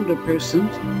younger or older person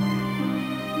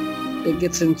that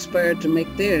gets inspired to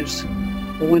make theirs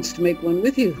or wants to make one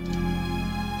with you.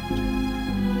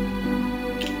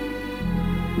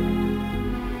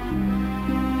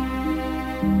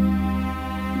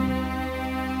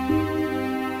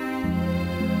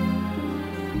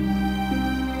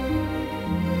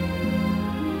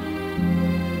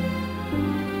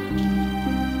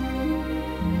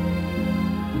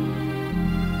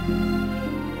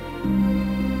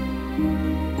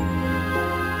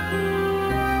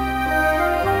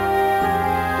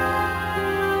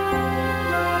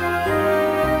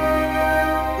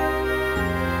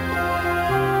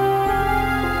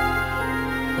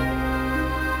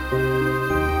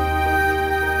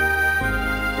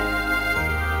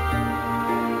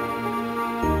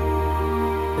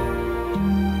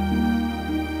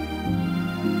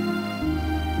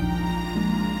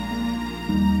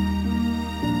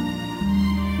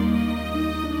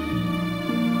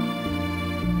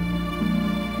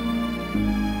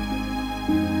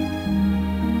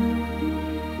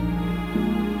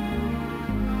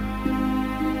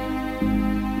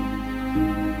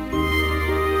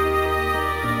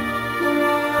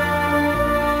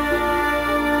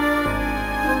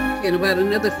 In about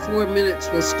another 4 minutes,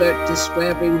 we'll start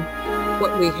describing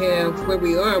what we have, where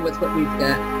we are with what we've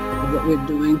got, and what we're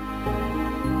doing.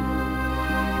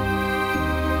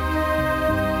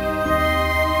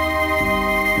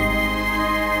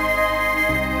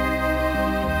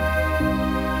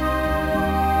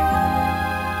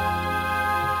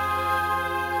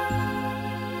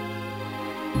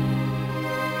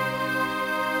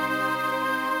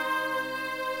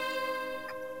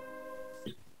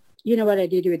 You know what I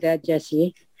did with that,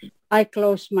 Jessie? I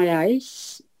closed my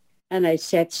eyes and I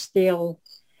sat still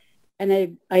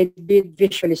and I did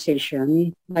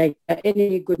visualization, like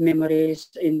any good memories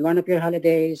in one of your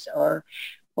holidays or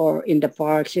in the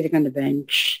park, sitting on the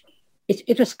bench.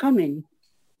 It was coming.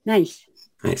 Nice.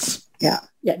 Nice. Yeah.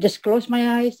 Just close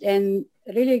my eyes and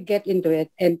really get into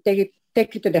it and take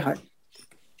it to the heart.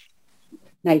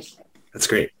 Nice. That's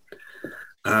great.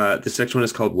 This next one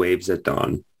is called Waves at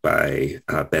Dawn by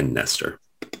Ben Nestor.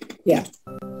 Yeah.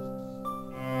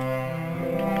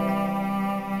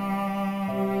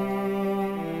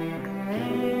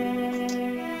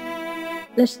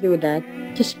 Let's do that.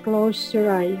 Just close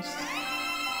your eyes.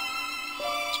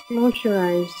 Just close your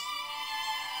eyes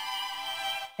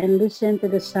and listen to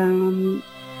the sound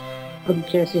of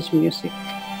Jessie's music.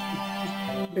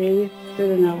 Breathe through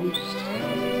the nose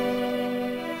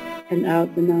and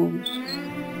out the nose.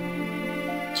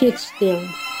 Sit still.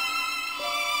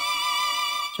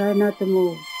 Try not to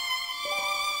move.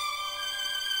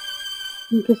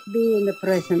 And just be in the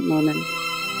present moment.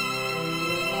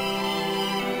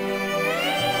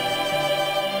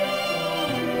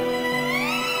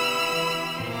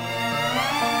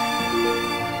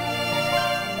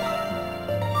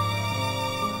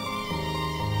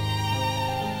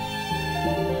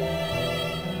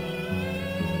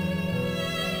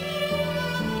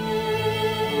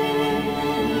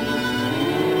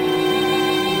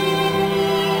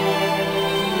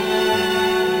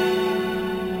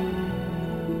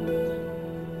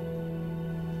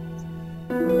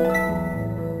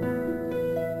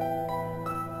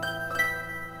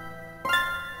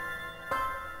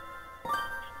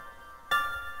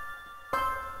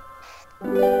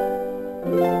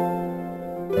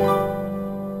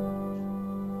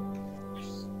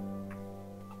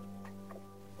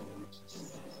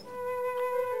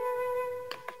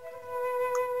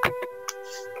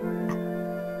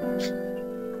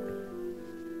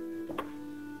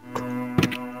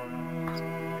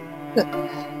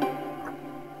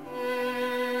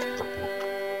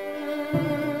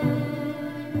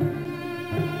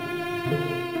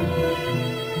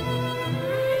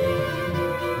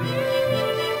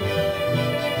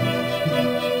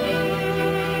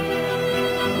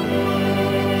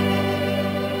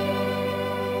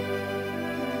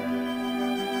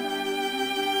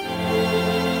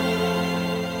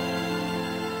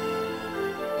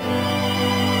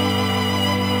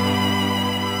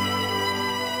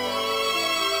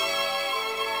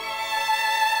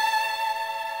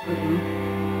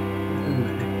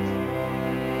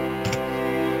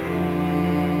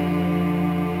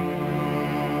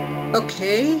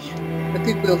 Okay, I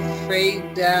think we'll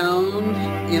fade down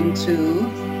into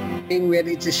being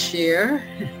ready to share.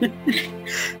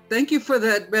 Thank you for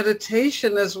that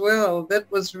meditation as well.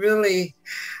 That was really,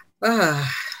 how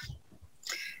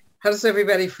does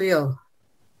everybody feel?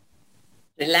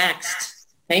 Relaxed.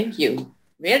 Thank you.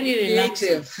 Very relaxed.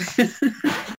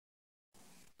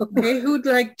 Okay, who'd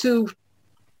like to?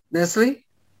 Leslie?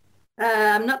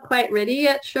 I'm not quite ready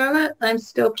yet, Charlotte. I'm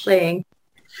still playing.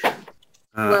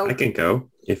 I can go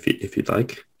if you'd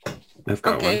like. I've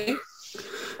got one.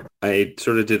 I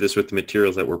sort of did this with the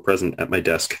materials that were present at my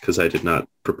desk because I did not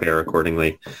prepare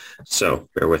accordingly. So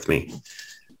bear with me.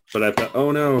 But I've got,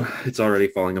 oh no, it's already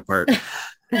falling apart.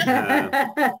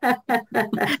 I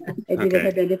didn't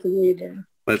have anything either.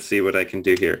 Let's see what I can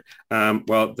do here.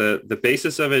 Well, the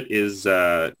basis of it is,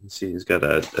 let's see, he's got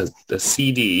a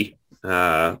CD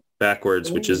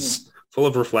backwards, which is full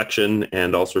of reflection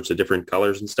and all sorts of different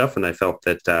colors and stuff. And I felt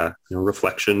that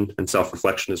reflection and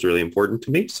self-reflection is really important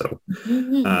to me. So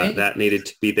that needed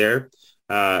to be there.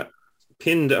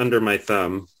 Pinned under my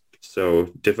thumb, so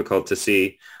difficult to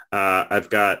see. I've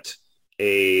got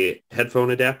a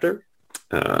headphone adapter.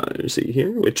 You see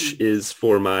here, which is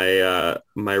for my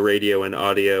my radio and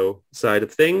audio side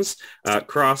of things,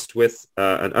 crossed with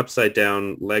an upside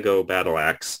down Lego battle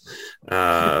axe,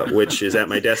 which is at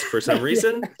my desk for some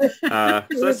reason. So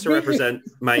that's to represent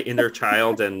my inner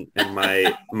child and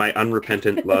my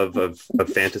unrepentant love of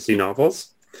fantasy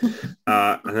novels.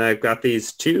 And I've got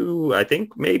these two, I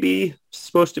think maybe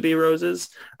supposed to be roses,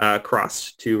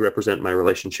 crossed to represent my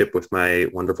relationship with my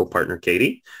wonderful partner,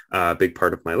 Katie, a big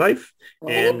part of my life.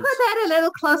 Can you put that a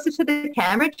little closer to the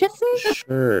camera, Jesse?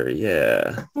 Sure,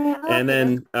 yeah. And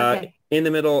then in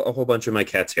the middle, a whole bunch of my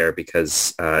cat's hair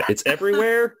because it's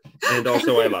everywhere, and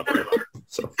also I love her.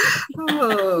 So.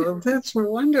 Oh, that's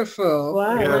wonderful.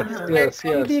 Wow. Yes,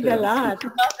 you did a lot.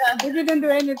 You didn't do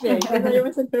anything. I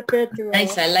wasn't prepared to.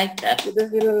 Nice, I like that.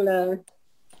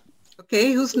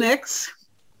 Okay, who's next?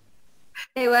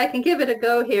 Hey, well, I can give it a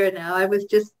go here now. I was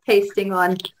just tasting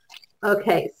on.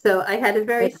 Okay, so I had a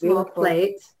very small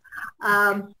plate.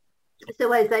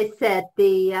 So as I said,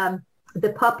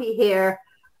 the poppy here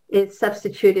is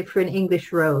substituted for an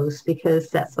English rose because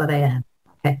that's what I am.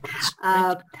 Okay.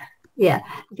 Yeah.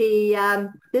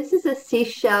 This is a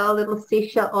little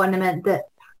seashell ornament that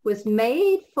was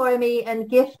made for me and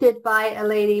gifted by a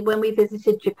lady when we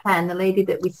visited Japan, the lady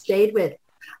that we stayed with.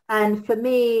 And for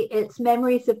me, it's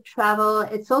memories of travel.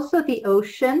 It's also the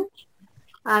ocean.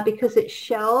 Because it's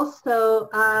shells. So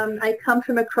I come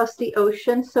from across the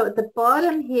ocean. So at the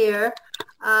bottom here,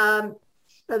 a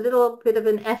little bit of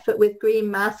an effort with green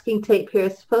masking tape here.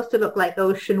 It's supposed to look like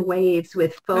ocean waves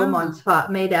with foam on top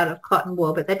made out of cotton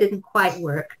wool, but that didn't quite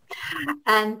work.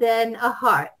 And then a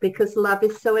heart because love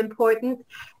is so important.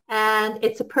 And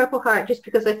it's a purple heart just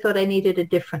because I thought I needed a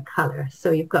different color.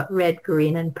 So you've got red,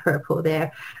 green, and purple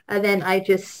there. And then I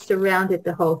just surrounded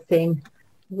the whole thing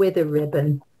with a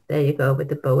ribbon. There you go, with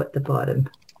the bow at the bottom.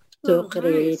 So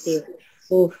creative.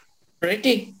 Oh,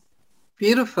 Pretty.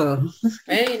 Beautiful.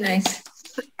 Very nice.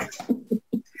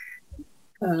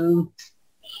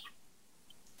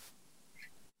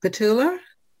 Petula?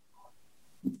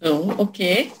 Oh,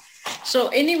 okay. So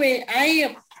anyway,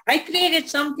 I created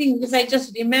something because I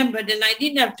just remembered and I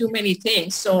didn't have too many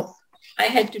things. So I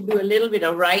had to do a little bit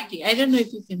of writing. I don't know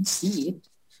if you can see it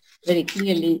very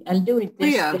clearly. I'll do it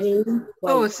this way.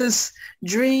 Oh, it says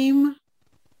dream.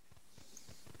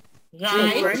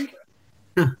 Right.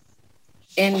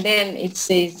 And then it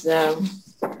says,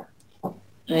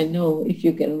 I know if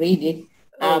you can read it.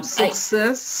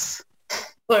 Success.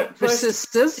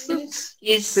 Persistence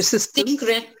is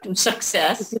secret to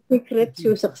success. Secret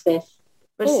to success.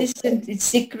 Persistence is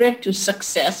secret to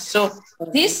success. So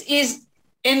this is,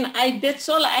 and that's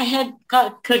all I had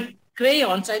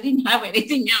crayons. I didn't have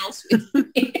anything else with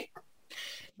me.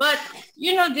 But,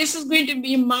 this is going to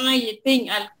be my thing.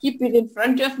 I'll keep it in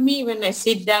front of me when I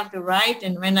sit down to write.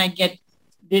 And when I get a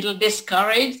little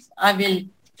discouraged, I will,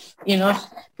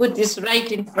 put this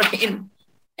right in front.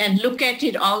 and look at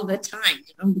it all the time,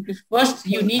 because first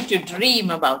you need to dream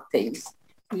about things.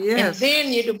 Yes. And then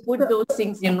you to put those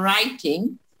things in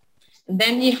writing. And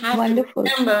then you have to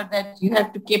remember that you have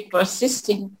to keep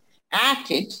persisting at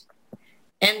it.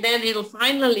 And then it'll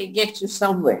finally get you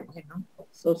somewhere,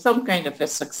 So some kind of a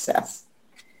success.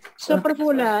 So,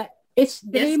 Prafula, it's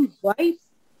Dream White.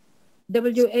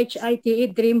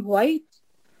 WHITE, Dream White.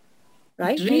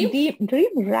 Right? Dream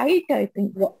Right, I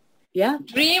think. Yeah.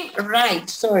 Dream right,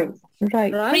 sorry.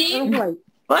 Right. Dream, White.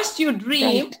 First you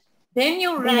dream, then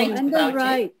you write and then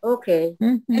write. it. Okay.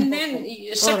 Mm-hmm. And then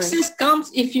success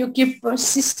comes if you keep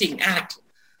persisting at it.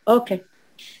 Okay.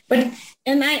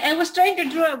 And I was trying to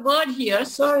draw a bird here.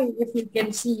 Sorry if you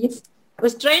can see it. I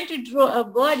was trying to draw a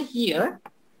bird here,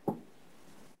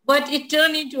 but it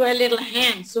turned into a little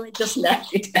hand, so I just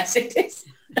left it as it is.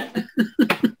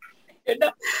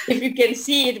 If you can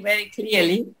see it very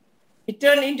clearly, it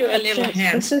turned into a little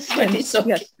hand. But it's okay.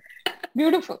 Yes.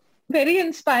 Beautiful. Very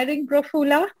inspiring,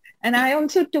 Prafula. And I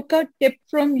also took a tip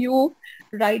from you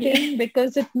writing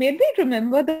because it made me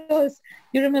remember those.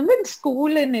 You remember in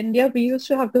school in India, we used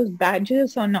to have those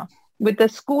badges with the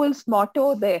school's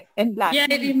motto there in black. Yeah,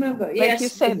 I remember. Like yes, you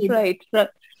said, right.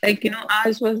 Like,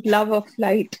 ours was love of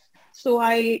light. So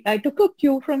I took a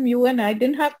cue from you and I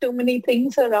didn't have too many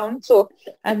things around. So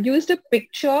I've used a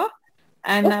picture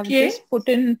and I've just put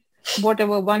in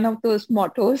whatever, one of those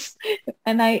mottos.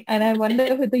 And I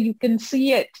wonder whether you can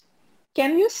see it.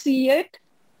 Can you see it?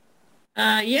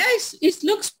 Yes, it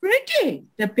looks pretty,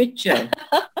 the picture.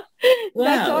 Wow.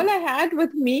 That's all I had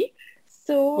with me.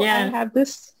 So I have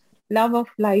this love of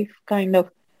life kind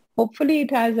of. Hopefully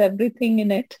it has everything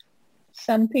in it.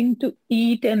 Something to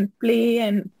eat and play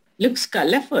and looks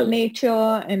colorful.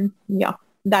 Nature and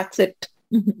that's it.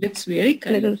 Looks very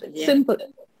colorful. Simple.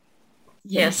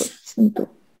 Yes. Simple.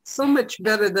 So much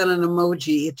better than an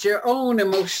emoji. It's your own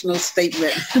emotional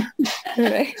statement.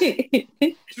 Right.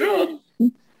 True.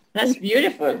 That's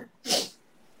beautiful.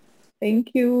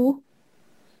 Thank you.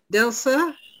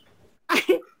 Delsa?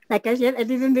 Like I said, I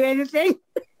didn't do anything.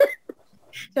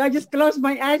 So I just closed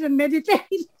my eyes and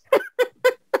meditate.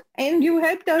 And you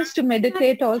helped us to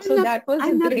meditate also. That was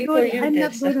I'm not good. I'm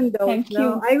not good in those. Thank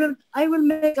you. I will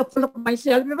make a fool of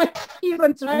myself if I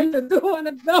even try to do one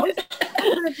of those.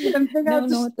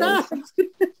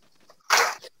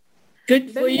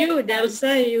 Good for you,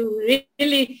 Delsa. You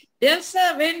really,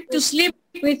 Delsa went to sleep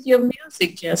with your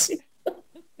music, Jessie.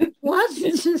 What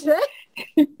did she say?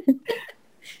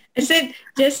 I said,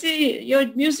 Jessie, your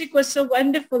music was so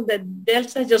wonderful that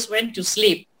Delsa just went to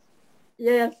sleep.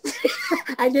 Yes,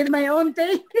 I did my own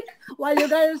thing. While you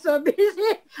guys were so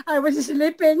busy, I was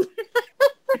sleeping.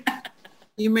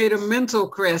 You made a mental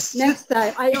crest. Next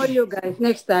time, I owe you guys.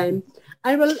 Next time,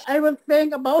 I will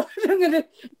think about.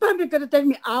 It's probably gonna take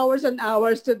me hours and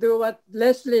hours to do what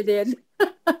Leslie did.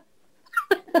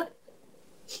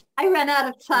 I ran out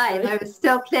of time. I was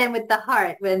still playing with the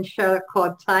heart when Charlotte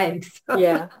called time. So.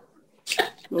 Yeah.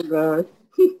 Oh God.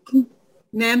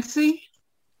 Nancy?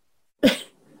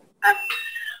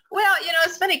 Well,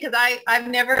 it's funny because I've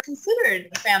never considered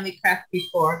a family craft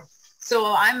before.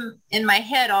 So I'm in my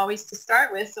head always to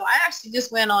start with. So I actually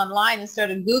just went online and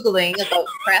started Googling about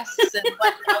crests and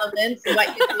what elements and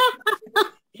what you do.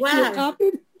 Wow.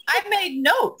 I made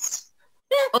notes.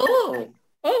 Oh,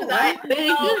 wow. Very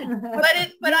good.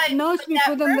 But I notes we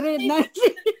couldn't read.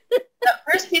 That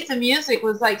first piece of music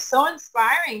was like so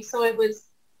inspiring. So it was.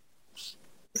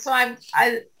 So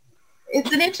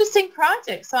it's an interesting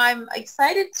project. So I'm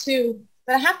excited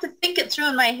but I have to think it through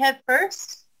in my head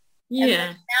first. Yeah.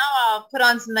 And now I'll put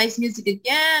on some nice music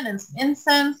again and some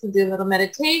incense and do a little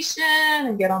meditation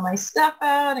and get all my stuff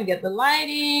out and get the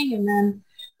lighting.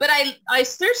 But I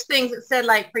searched things that said,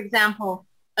 like, for example,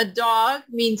 a dog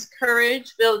means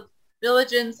courage,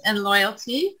 diligence, and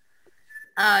loyalty.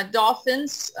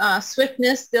 Dolphins,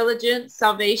 swiftness, diligence,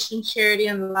 salvation, charity,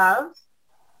 and love.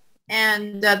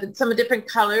 And some different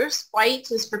colors.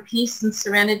 White is for peace and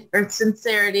serenity or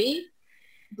sincerity.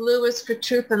 Blue is for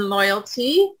truth and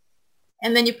loyalty.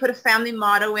 And then you put a family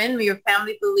motto in, your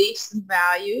family beliefs and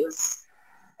values.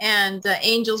 And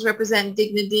angels represent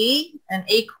dignity, and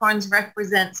acorns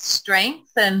represent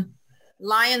strength, and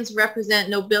lions represent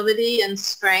nobility and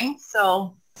strength.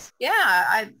 So,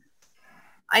 yeah,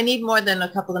 I need more than a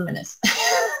couple of minutes.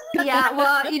 Yeah,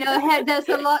 well, there's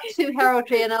a lot to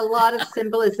heraldry and a lot of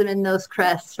symbolism in those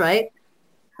crests, right?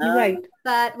 Right.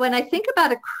 But when I think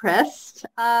about a crest,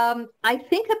 I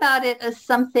think about it as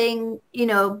something,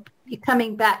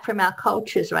 coming back from our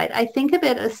cultures, right? I think of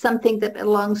it as something that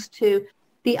belongs to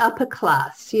the upper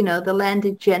class, the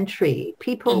landed gentry,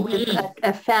 people with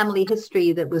a family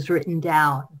history that was written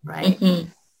down, right? Mm-hmm.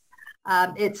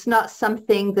 It's not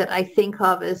something that I think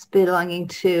of as belonging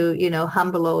to,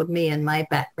 humble old me and my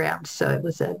background. So it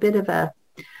was a bit of a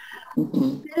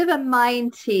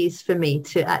mind tease for me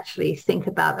to actually think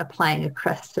about applying a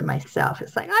crest to myself.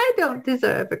 It's like, I don't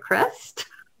deserve a crest.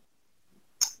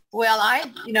 Well,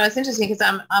 it's interesting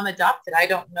because I'm adopted. I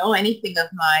don't know anything of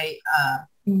my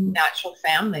natural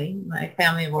family, my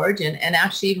family of origin. And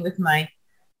actually, even with my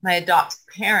adopted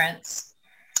parents,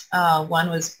 one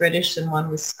was British and one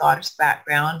was Scottish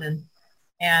background.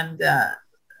 And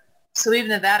so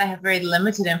even at that, I have very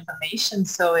limited information.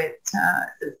 So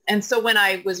and so when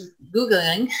I was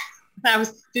Googling, when I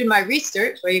was doing my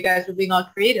research, where you guys were being all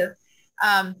creative,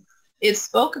 it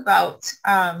spoke about,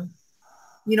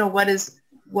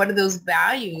 what are those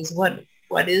values?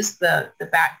 What is the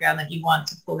background that you want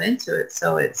to pull into it?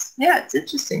 So it's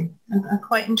interesting. I'm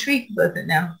quite intrigued with it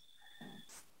now.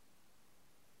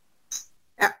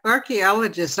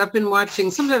 Archaeologists, I've been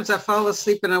watching, sometimes I fall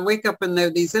asleep and I wake up and there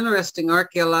are these interesting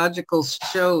archaeological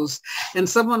shows, and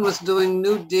someone was doing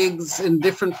new digs in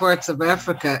different parts of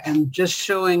Africa and just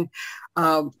showing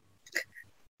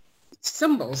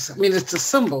symbols. I mean, it's a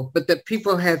symbol, but that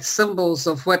people had symbols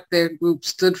of what their group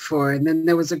stood for. And then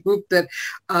there was a group that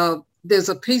there's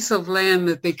a piece of land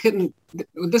that they couldn't,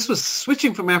 this was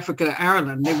switching from Africa to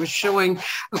Ireland. They were showing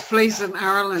a place in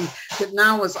Ireland that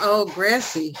now was all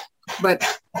grassy, but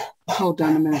hold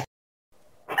on a minute.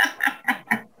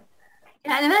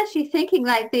 Yeah, and I'm actually thinking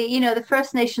like the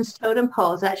First Nations totem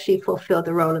poles actually fulfill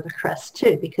the role of a crest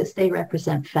too, because they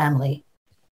represent family.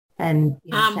 And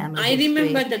I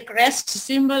remember the crest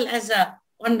symbol as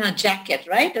on a jacket,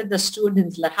 right? Of the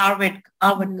students, like Harvard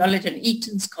College and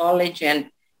Eton's College, and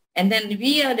then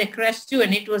we had a crest too,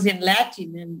 and it was in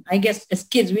Latin. And I guess as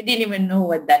kids, we didn't even know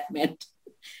what that meant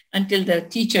until the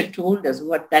teacher told us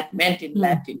what that meant in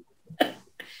Latin.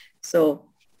 So,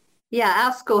 yeah,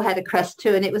 our school had a crest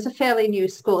too, and it was a fairly new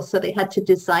school, so they had to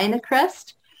design a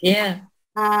crest. Yeah,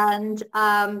 and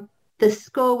the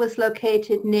school was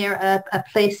located near a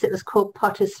place that was called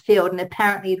Potter's Field, and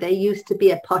apparently there used to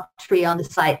be a pottery on the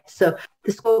site. So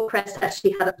the school crest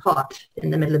actually had a pot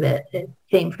in the middle of it. It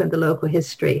came from the local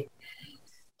history.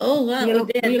 Oh, wow.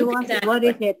 What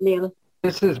is it, Neil?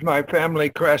 This is my family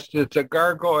crest. It's a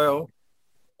gargoyle.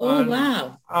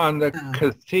 Wow. On the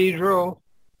Cathedral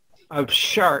of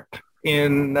Chartres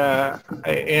in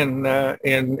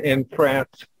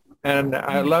France. And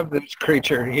I love this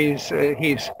creature. He's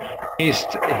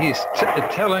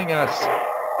telling us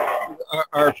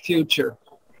our future.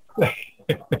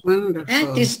 Wonderful.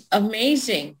 That is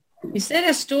amazing. Is there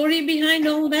a story behind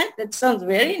all that? That sounds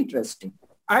very interesting.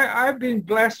 I've been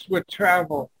blessed with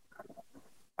travel.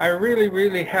 I really,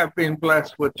 really have been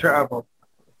blessed with travel.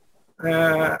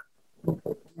 My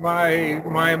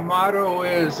motto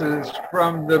is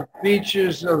from the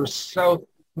beaches of South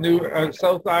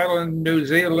Island, New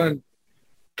Zealand,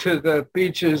 to the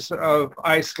beaches of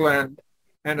Iceland,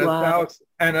 and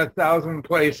a thousand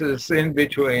places in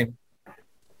between.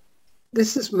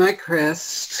 This is my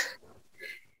crest,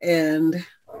 and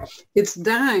it's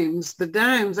dimes. The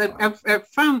dimes, I've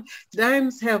found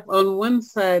dimes have on one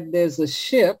side there's a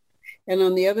ship, and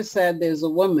on the other side there's a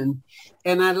woman.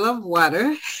 And I love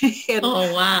water. And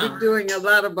we're doing a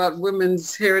lot about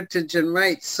women's heritage and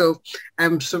rights. So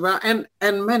I'm surrounded,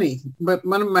 and money. But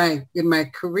one of in my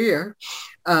career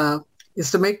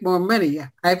is to make more money.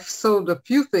 I've sold a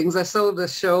few things. I sold a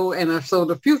show and I've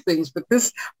sold a few things, but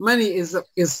this money is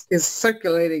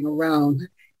circulating around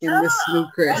in this new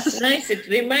crest. That's nice. It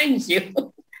reminds you.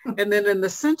 And then in the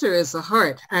center is a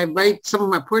heart. I write some of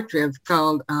my poetry. It's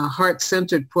called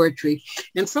heart-centered poetry.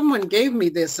 And someone gave me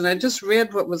this, and I just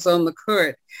read what was on the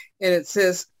card. And it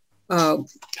says,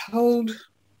 hold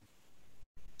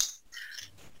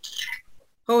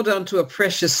on to a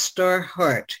precious star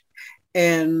heart,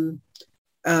 and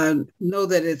know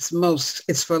that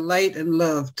it's for light and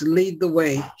love to lead the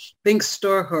way. Think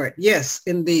star heart. Yes,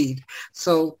 indeed.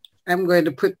 So I'm going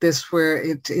to put this where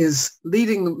it is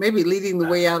leading the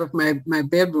way out of my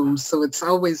bedroom. So it's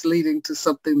always leading to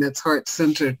something that's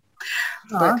heart-centered.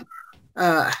 But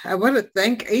I want to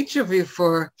thank each of you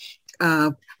for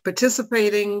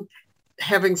participating,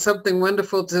 having something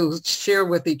wonderful to share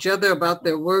with each other about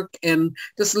their work, and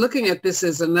just looking at this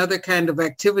as another kind of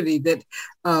activity that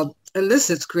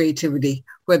elicits creativity,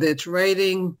 whether it's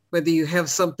writing, whether you have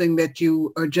something that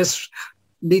you are just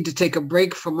need to take a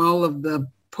break from all of the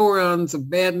pour-ons of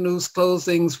bad news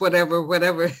closings, whatever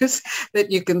it is, that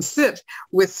you can sit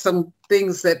with some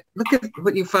things that, look at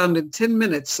what you found in 10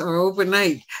 minutes or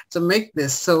overnight to make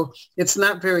this. So it's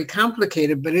not very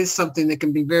complicated, but it's something that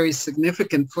can be very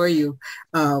significant for you,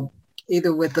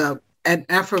 either with a an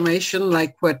affirmation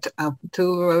like what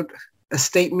Patul wrote, a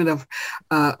statement of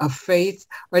faith,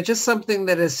 or just something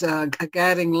that is a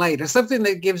guiding light, or something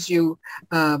that gives you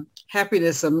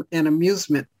happiness and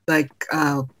amusement, like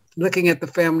looking at the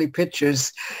family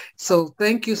pictures. So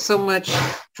thank you so much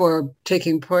for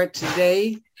taking part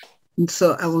today. And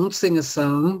so I won't sing a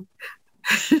song.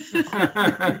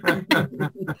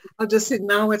 I'll just say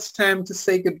now it's time to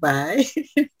say goodbye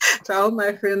to all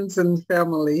my friends and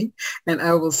family, and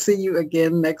I will see you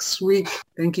again next week.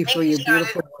 Thank you for your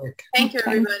beautiful work. Thank you,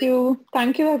 everybody.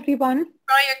 Thank you, everyone.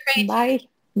 Bye. Bye.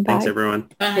 Thanks, everyone.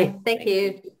 Bye. Thank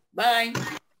you. Bye.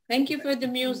 Thank you for the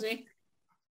music.